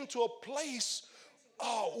into a place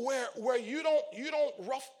where you don't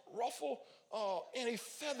ruffle any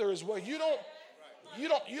feathers, where you don't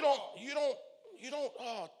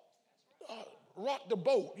rock the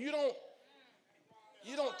boat. You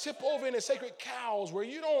don't tip over any sacred cows, where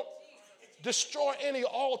you don't destroy any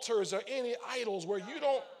altars or any idols, where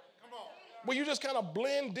you just kind of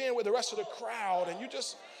blend in with the rest of the crowd and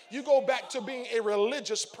you go back to being a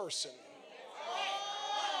religious person.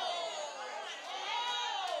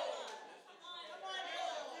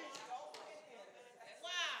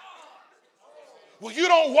 Well, you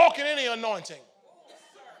don't walk in any anointing.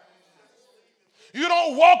 You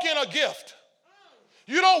don't walk in a gift.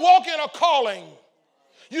 You don't walk in a calling.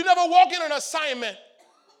 You never walk in an assignment.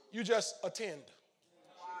 You just attend.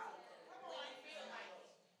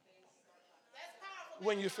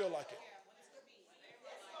 When you feel like it.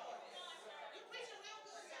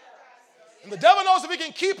 And the devil knows if he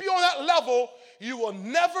can keep you on that level, you will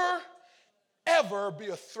never, ever be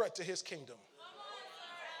a threat to his kingdom.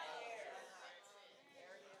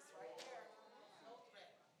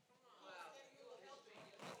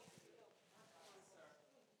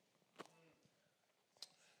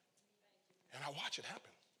 And I watch it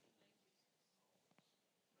happen.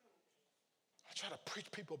 I try to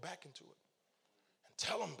preach people back into it and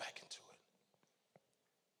tell them back into it.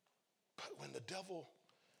 But when the devil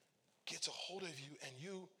gets a hold of you and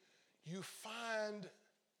you find,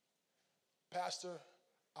 Pastor,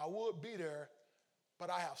 I would be there,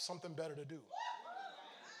 but I have something better to do.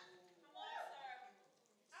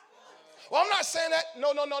 Well, I'm not saying that.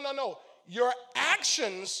 No. Your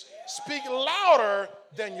actions speak louder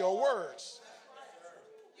than your words.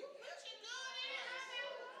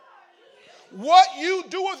 What you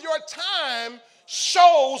do with your time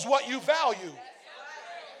shows what you value.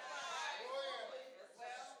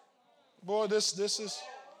 Boy, this is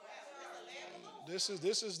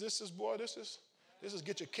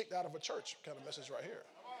get you kicked out of a church kind of message right here.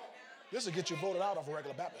 This will get you voted out of a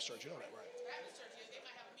regular Baptist church. You know that, right?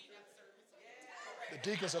 The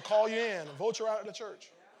deacons will call you in and vote you out of the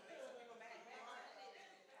church.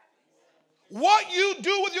 What you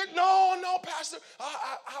do with your, no, Pastor,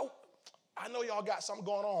 I know y'all got something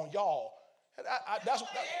going on, y'all.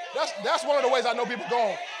 That's one of the ways I know people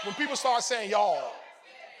going. When people start saying y'all.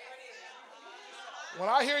 When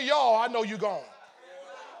I hear y'all, I know you gone.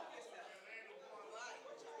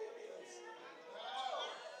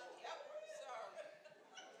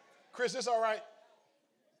 Chris, this all right?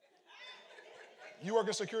 You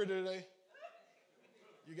working security today?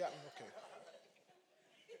 You got me? Okay.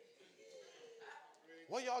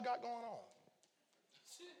 What y'all got going on?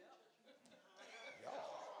 Y'all.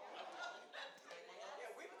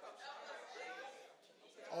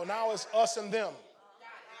 Oh, now it's us and them.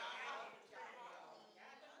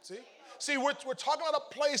 See, we're talking about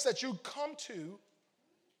a place that you come to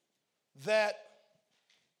that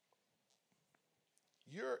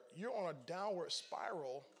you're on a downward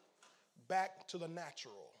spiral back to the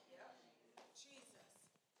natural.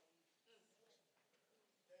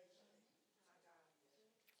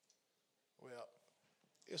 Well,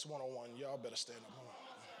 it's one-on-one. Y'all better stand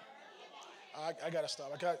up. I gotta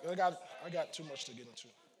stop. I got too much to get into.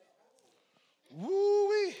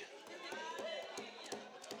 Woo-wee.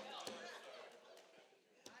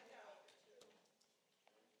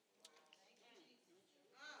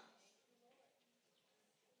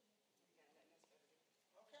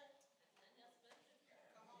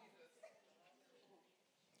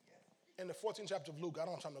 In the 14th chapter of Luke, I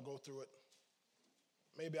don't have time to go through it.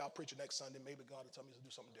 Maybe I'll preach it next Sunday. Maybe God will tell me to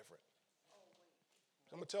do something different.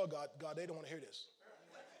 I'm going to tell God, they don't want to hear this.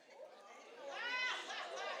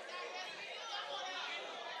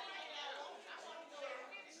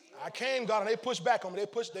 I came, God, and they pushed back on me.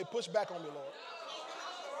 They pushed back on me, Lord.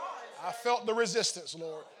 I felt the resistance,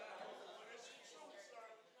 Lord.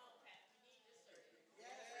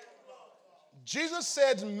 Jesus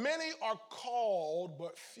said, many are called,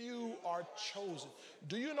 but few are chosen.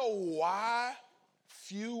 Do you know why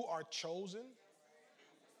few are chosen?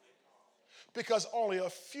 Because only a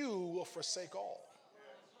few will forsake all.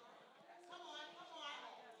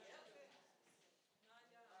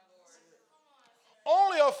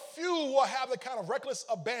 Only a few will have the kind of reckless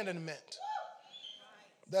abandonment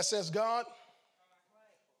that says, God,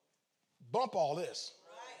 bump all this.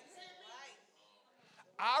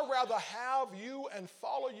 I'd rather have you and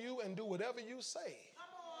follow you and do whatever you say.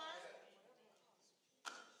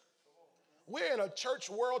 We're in a church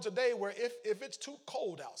world today where if it's too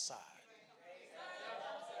cold outside,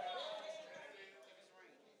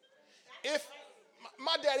 if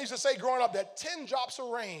my dad used to say growing up that 10 drops of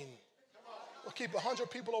rain will keep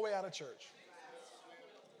 100 people away out of church.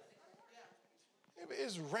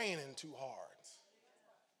 It's raining too hard.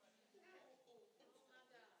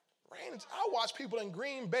 I watch people in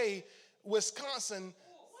Green Bay, Wisconsin,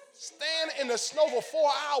 stand in the snow for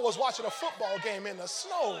 4 hours watching a football game in the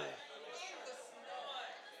snow.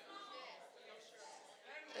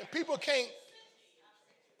 And people can't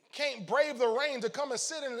brave the rain to come and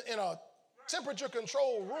sit in a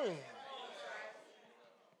temperature-controlled room.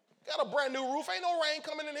 Got a brand new roof. Ain't no rain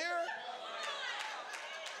coming in here.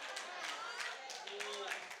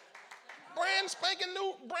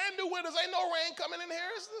 Brand new windows. Ain't no rain coming in here.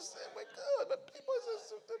 We're good, but people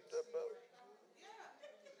just.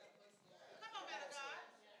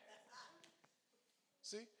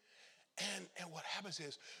 See, and what happens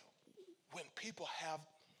is when people have.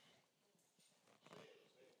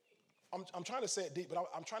 I'm trying to say it deep, but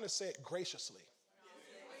I'm trying to say it graciously.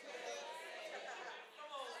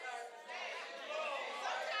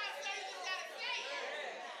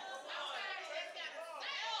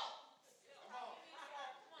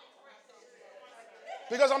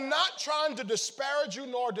 Because I'm not trying to disparage you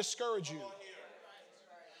nor discourage you.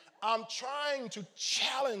 I'm trying to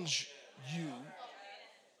challenge you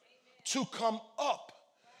to come up.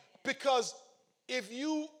 Because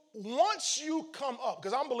once you come up,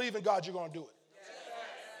 because I'm believing God, you're going to do it.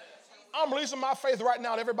 I'm releasing my faith right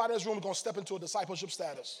now that everybody in this room is going to step into a discipleship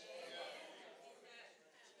status.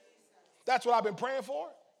 That's what I've been praying for.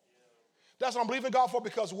 That's what I'm believing God for,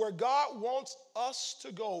 because where God wants us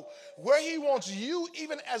to go, where he wants you,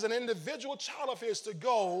 even as an individual child of his, to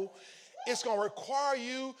go, it's going to require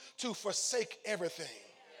you to forsake everything.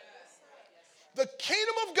 The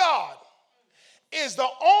kingdom of God is the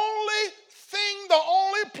only thing, the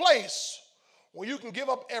only place where you can give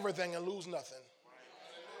up everything and lose nothing.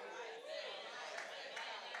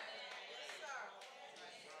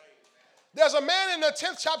 There's a man in the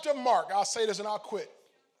 10th chapter of Mark. I'll say this and I'll quit.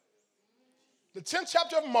 The 10th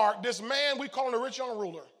chapter of Mark, this man, we call him the rich young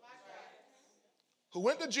ruler, who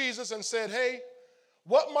went to Jesus and said, hey,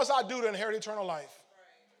 what must I do to inherit eternal life?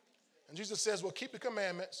 And Jesus says, well, keep the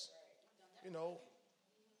commandments,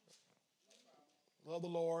 love the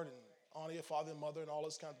Lord and honor your father and mother and all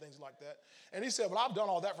those kind of things like that. And he said, well, I've done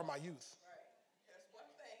all that from my youth.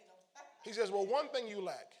 He says, well, one thing you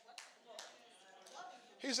lack.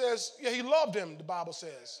 He says, yeah, he loved him, the Bible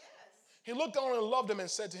says. He looked on and loved him and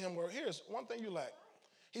said to him, well, here's one thing you lack.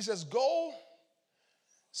 He says, go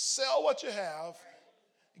sell what you have,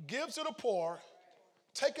 give to the poor,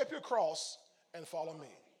 take up your cross, and follow me.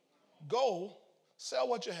 Go sell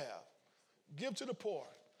what you have, give to the poor,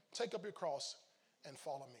 take up your cross, and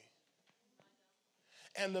follow me.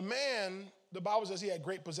 And the man, the Bible says he had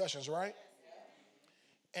great possessions, right?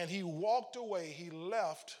 And he walked away, he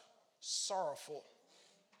left sorrowful,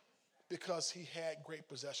 because he had great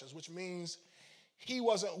possessions, which means he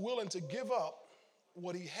wasn't willing to give up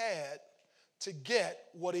what he had to get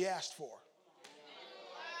what he asked for.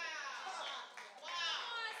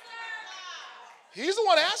 He's the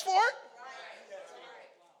one that asked for it.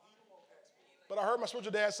 But I heard my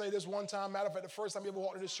spiritual dad say this one time. Matter of fact, the first time he ever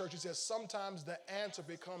walked into this church, he said, sometimes the answer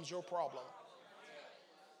becomes your problem.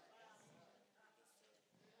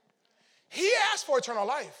 He asked for eternal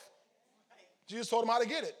life. Jesus told him how to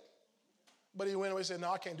get it. But he went away and said,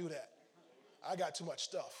 no, I can't do that. I got too much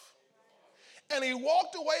stuff. And he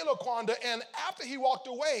walked away, LaQuanda, and after he walked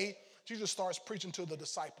away, Jesus starts preaching to the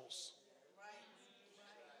disciples.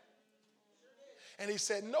 And he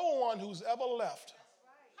said, no one who's ever left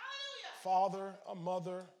father, a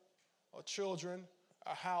mother, or children,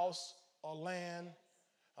 a house, a land,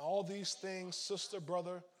 all these things, sister,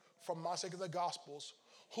 brother, from my sake of the Gospels,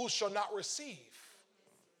 who shall not receive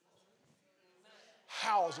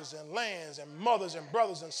houses and lands and mothers and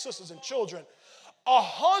brothers and sisters and children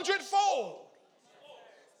 100-fold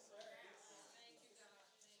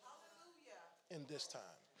in this time.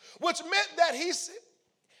 Which meant that he said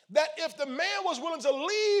that if the man was willing to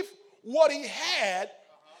leave what he had,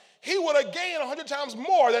 he would have gained 100 times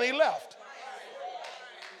more than he left.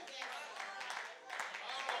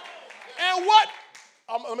 And what,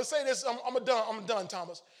 I'm going to say this, I'm done,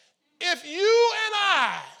 Thomas. If you and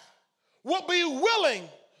I would be willing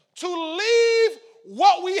to leave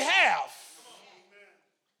what we have,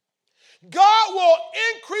 God will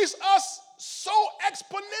increase us so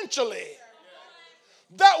exponentially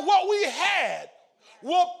that what we had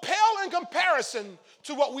will pale in comparison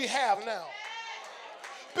to what we have now.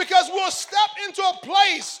 Because we'll step into a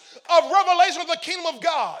place of revelation of the kingdom of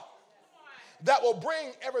God that will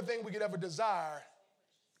bring everything we could ever desire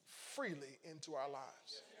freely into our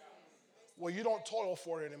lives. Where you don't toil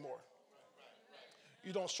for it anymore.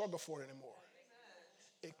 You don't struggle for it anymore.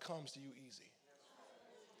 It comes to you easy.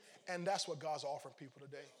 And that's what God's offering people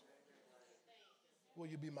today. Will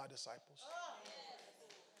you be my disciples?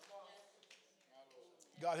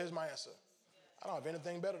 God, here's my answer. I don't have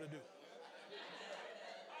anything better to do.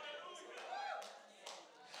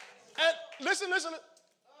 And listen.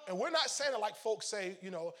 And we're not saying it like folks say,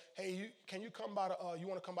 hey, can you come by you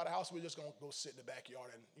want to come by the house? We're just going to go sit in the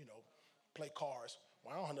backyard and, play cars.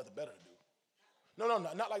 Well, I don't have nothing better to do. No,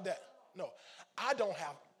 not like that. No, I don't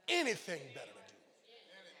have anything better to do.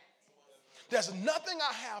 There's nothing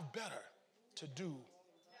I have better to do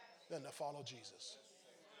than to follow Jesus.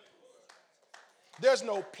 There's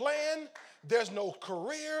no plan, there's no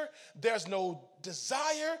career, there's no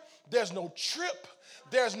desire, there's no trip,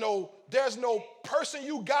 there's no person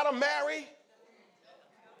you gotta marry.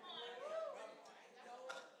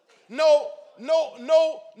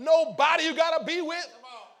 Nobody you gotta be with.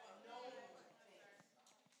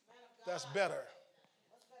 That's better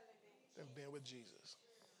than being with Jesus.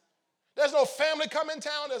 There's no family coming in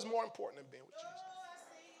town that's more important than being with Jesus.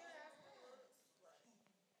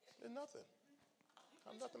 There's nothing. I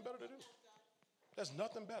have nothing better to do. There's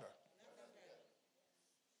nothing better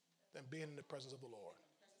than being in the presence of the Lord.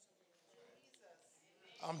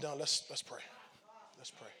 I'm done. Let's pray.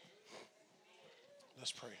 Let's pray.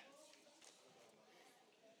 Let's pray.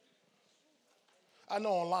 I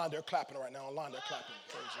know online they're clapping right now. Online they're clapping.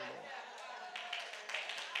 Praise the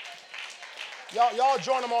Lord. Y'all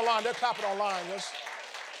join them online. They're clapping online. Y'all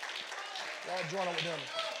join them with them.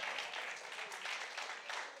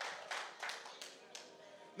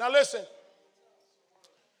 Now listen.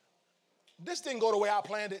 This didn't go the way I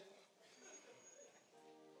planned it.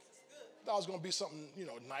 Thought it was going to be something,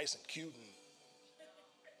 nice and cute.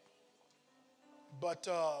 But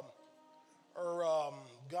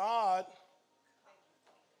God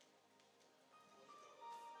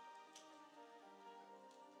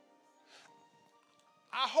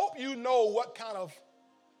I hope you know what kind of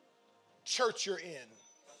church you're in.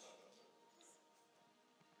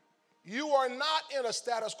 You are not in a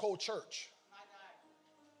status quo church.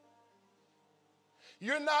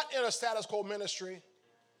 You're not in a status quo ministry.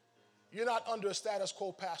 You're not under a status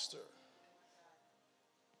quo pastor.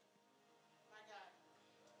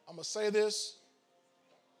 I'm going to say this,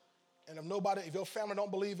 and if your family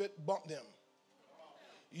don't believe it, bump them.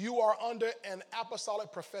 You are under an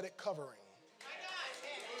apostolic prophetic covering.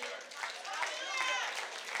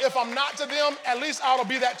 If I'm not to them, at least I ought to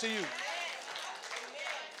be that to you.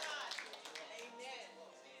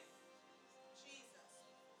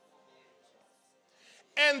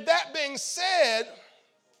 And that being said,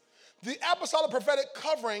 the apostolic prophetic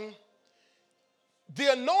covering,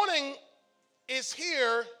 the anointing is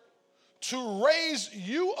here to raise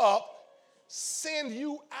you up, send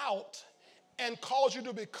you out, and cause you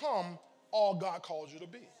to become all God calls you to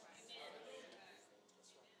be.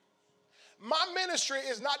 My ministry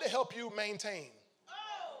is not to help you maintain.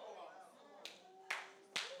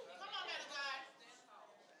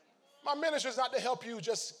 My ministry is not to help you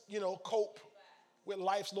just, cope with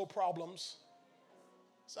life's little problems.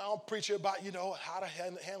 So I don't preach about, how to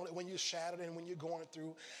handle it when you're shattered and when you're going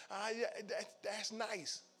through. That's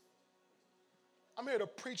nice. I'm here to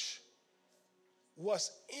preach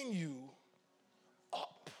what's in you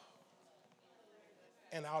up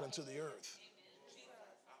and out into the earth.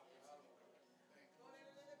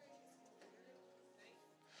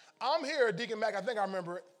 I'm here, Deacon Mac, I think I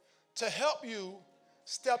remember it, to help you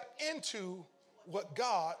step into what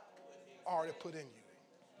God already put in you.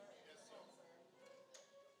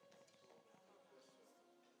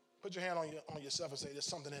 Put your hand on yourself and say, there's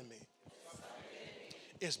something in me.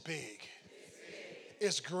 It's big.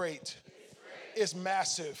 It's great. It's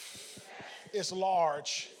massive. It's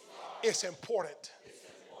large. It's important.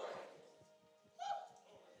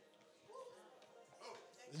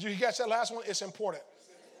 Did you catch that last one? It's important.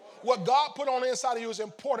 What God put on the inside of you is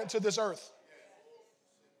important to this earth.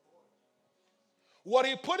 What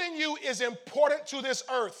he put in you is important to this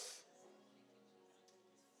earth.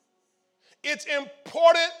 It's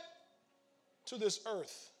important to this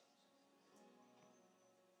earth.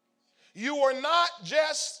 You are not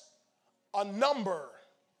just a number.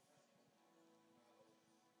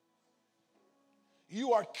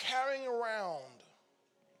 You are carrying around.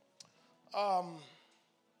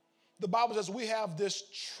 The Bible says we have this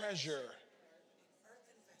treasure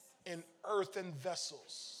in earthen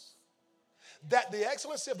vessels, that the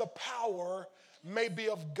excellency of the power may be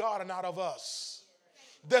of God and not of us.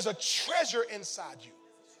 There's a treasure inside you.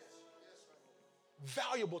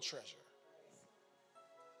 Valuable treasure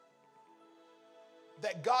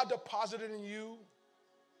that God deposited in you.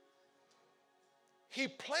 He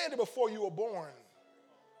planned it before you were born,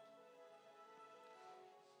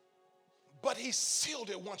 but he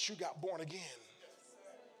sealed it once you got born again.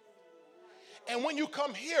 And when you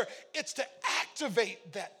come here, it's to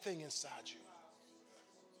activate that thing inside you.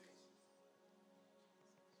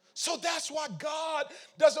 So that's why God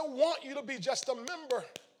doesn't want you to be just a member.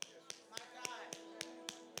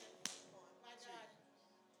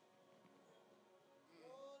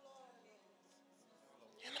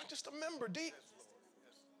 You're not just a member, D.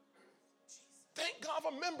 Thank God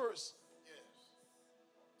for members.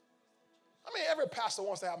 I mean, every pastor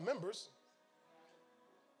wants to have members.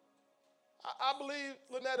 I believe,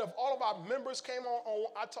 Lynette, if all of our members came on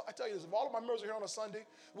I tell you this, if all of my members were here on a Sunday,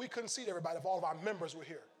 we couldn't seat everybody if all of our members were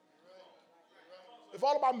here. If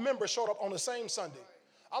all of our members showed up on the same Sunday,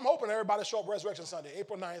 I'm hoping everybody show up Resurrection Sunday,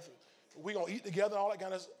 April 9th. We're going to eat together and all that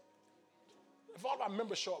kind of stuff. If all of our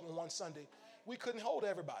members show up on one Sunday, we couldn't hold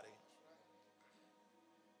everybody.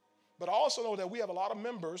 But I also know that we have a lot of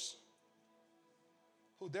members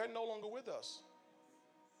who they're no longer with us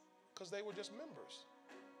because they were just members.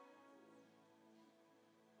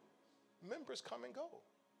 Members come and go.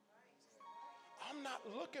 I'm not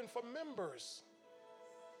looking for members.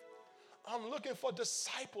 I'm looking for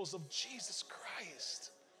disciples of Jesus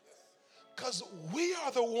Christ. Because we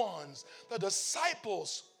are the ones, the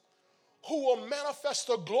disciples, who will manifest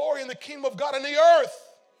the glory in the kingdom of God in the earth.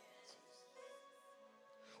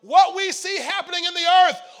 What we see happening in the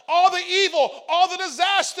earth, all the evil, all the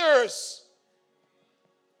disasters,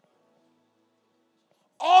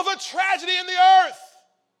 all the tragedy in the earth.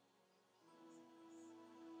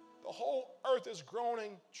 The whole earth is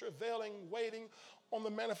groaning, travailing, waiting on the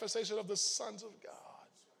manifestation of the sons of God.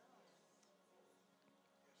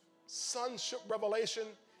 Sonship revelation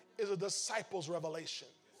is a disciple's revelation.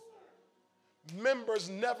 Members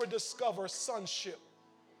never discover sonship.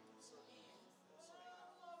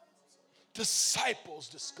 Disciples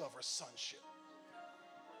discover sonship.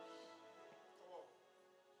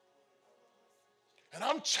 And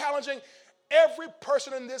I'm challenging every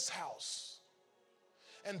person in this house,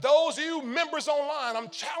 and those of you members online, I'm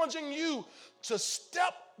challenging you to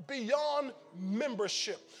step beyond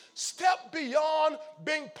membership. Step beyond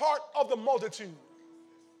being part of the multitude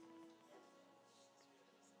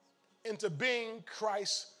into being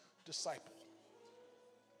Christ's disciple.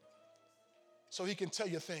 So he can tell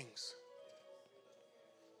you things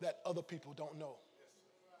that other people don't know.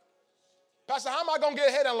 Pastor, how am I going to get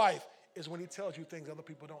ahead in life? Is when he tells you things other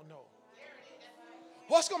people don't know.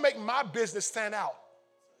 What's going to make my business stand out?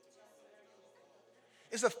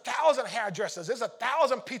 It's 1,000 hairdressers. It's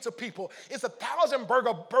 1,000 pizza people. It's 1,000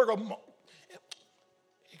 burger.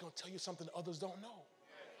 He's going to tell you something others don't know.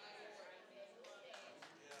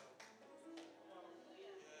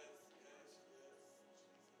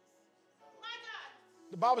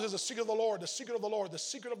 The Bible says the secret of the Lord, the secret of the Lord, the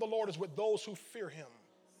secret of the Lord is with those who fear him.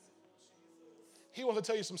 He wants to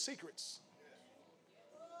tell you some secrets.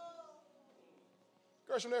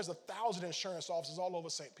 Gershom, there's 1,000 insurance offices all over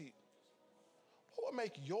St. Pete. What would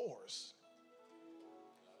make yours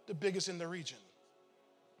the biggest in the region?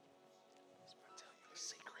 I'll tell you a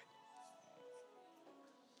secret.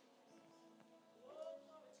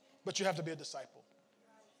 But you have to be a disciple.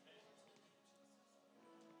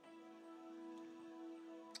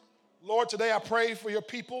 Lord, today I pray for your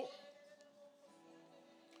people.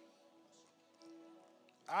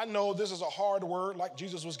 I know this is a hard word like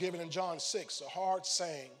Jesus was given in John 6, a hard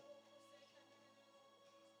saying.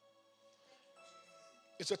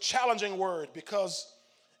 It's a challenging word because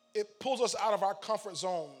it pulls us out of our comfort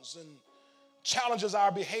zones and challenges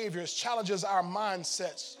our behaviors, challenges our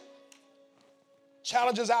mindsets,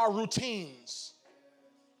 challenges our routines,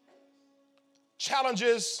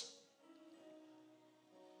 challenges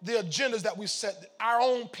the agendas that we set, our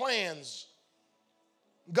own plans.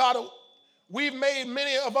 God, we've made,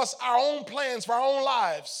 many of us, our own plans for our own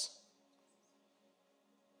lives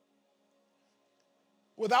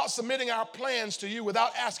without submitting our plans to you,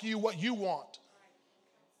 without asking you what you want.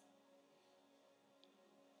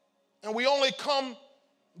 And we only come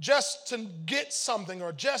just to get something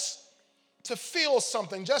or just to feel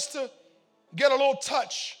something, just to get a little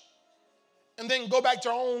touch, and then go back to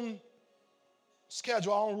our own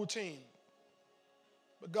schedule, our own routine.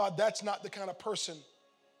 But God, that's not the kind of person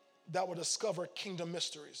that will discover kingdom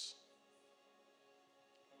mysteries.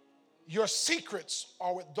 Your secrets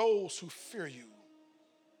are with those who fear you.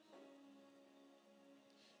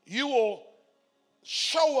 You will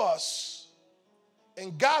show us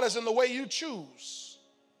and guide us in the way you choose.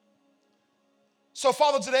 So,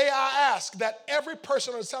 Father, today I ask that every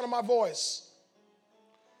person on the sound of my voice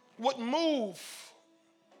would move,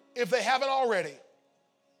 if they haven't already,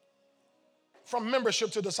 from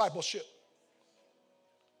membership to discipleship.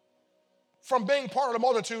 From being part of the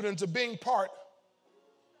multitude into being part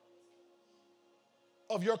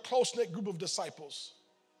of your close-knit group of disciples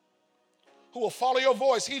who will follow your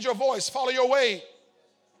voice, heed your voice, follow your way,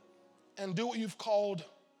 and do what you've called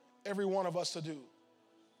every one of us to do.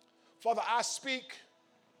 Father, I speak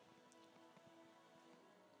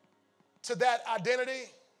to that identity,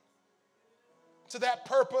 to that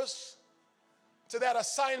purpose, to that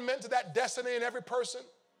assignment, to that destiny in every person.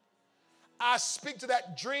 I speak to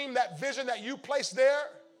that dream, that vision that you placed there.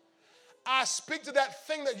 I speak to that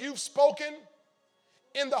thing that you've spoken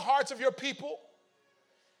in the hearts of your people.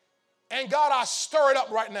 And God, I stir it up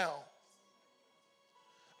right now.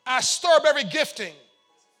 I stir up every gifting,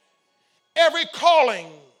 every calling,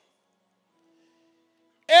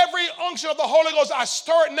 every unction of the Holy Ghost. I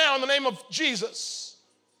stir it now in the name of Jesus.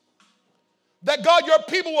 That God, your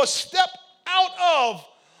people will step out of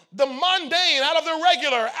the mundane, out of the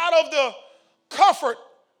regular, out of the comfort,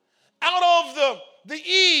 out of the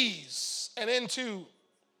ease, and into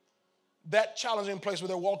that challenging place where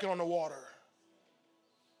they're walking on the water,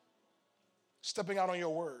 stepping out on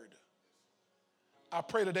your word. I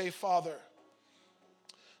pray today, Father,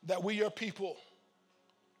 that we, your people,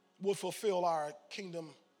 will fulfill our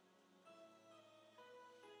kingdom,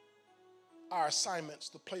 our assignments,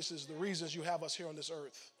 the places, the reasons you have us here on this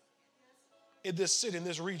earth, in this city, in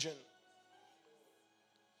this region.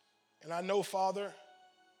 And I know, Father,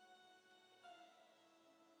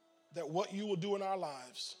 that what you will do in our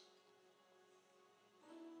lives,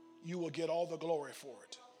 you will get all the glory for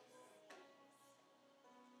it.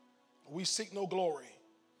 We seek no glory.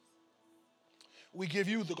 We give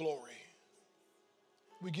you the glory.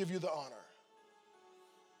 We give you the honor.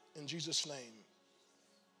 In Jesus' name,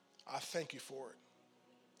 I thank you for it.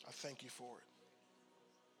 I thank you for it.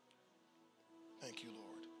 Thank you,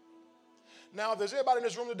 Lord. Now, if there's anybody in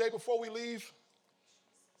this room today before we leave,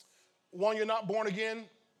 one, you're not born again,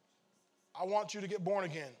 I want you to get born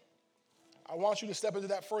again. I want you to step into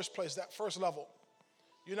that first place, that first level.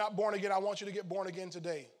 You're not born again, I want you to get born again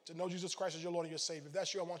today, to know Jesus Christ as your Lord and your Savior. If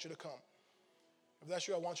that's you, I want you to come. If that's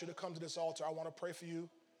you, I want you to come to this altar. I want to pray for you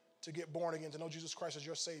to get born again, to know Jesus Christ as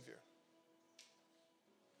your Savior.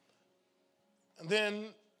 And then,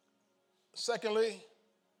 secondly,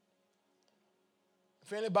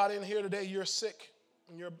 if anybody in here today, you're sick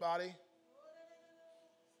in your body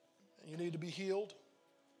and you need to be healed,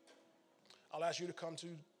 I'll ask you to come to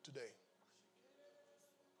today.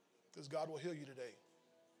 Because God will heal you today.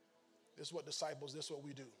 This is what disciples, this is what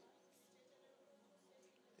we do.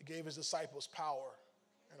 He gave his disciples power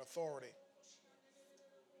and authority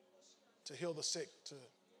to heal the sick, to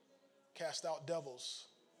cast out devils,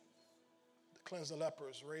 to cleanse the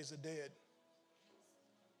lepers, raise the dead.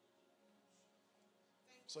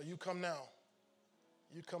 So you come now.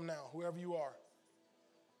 You come now, whoever you are.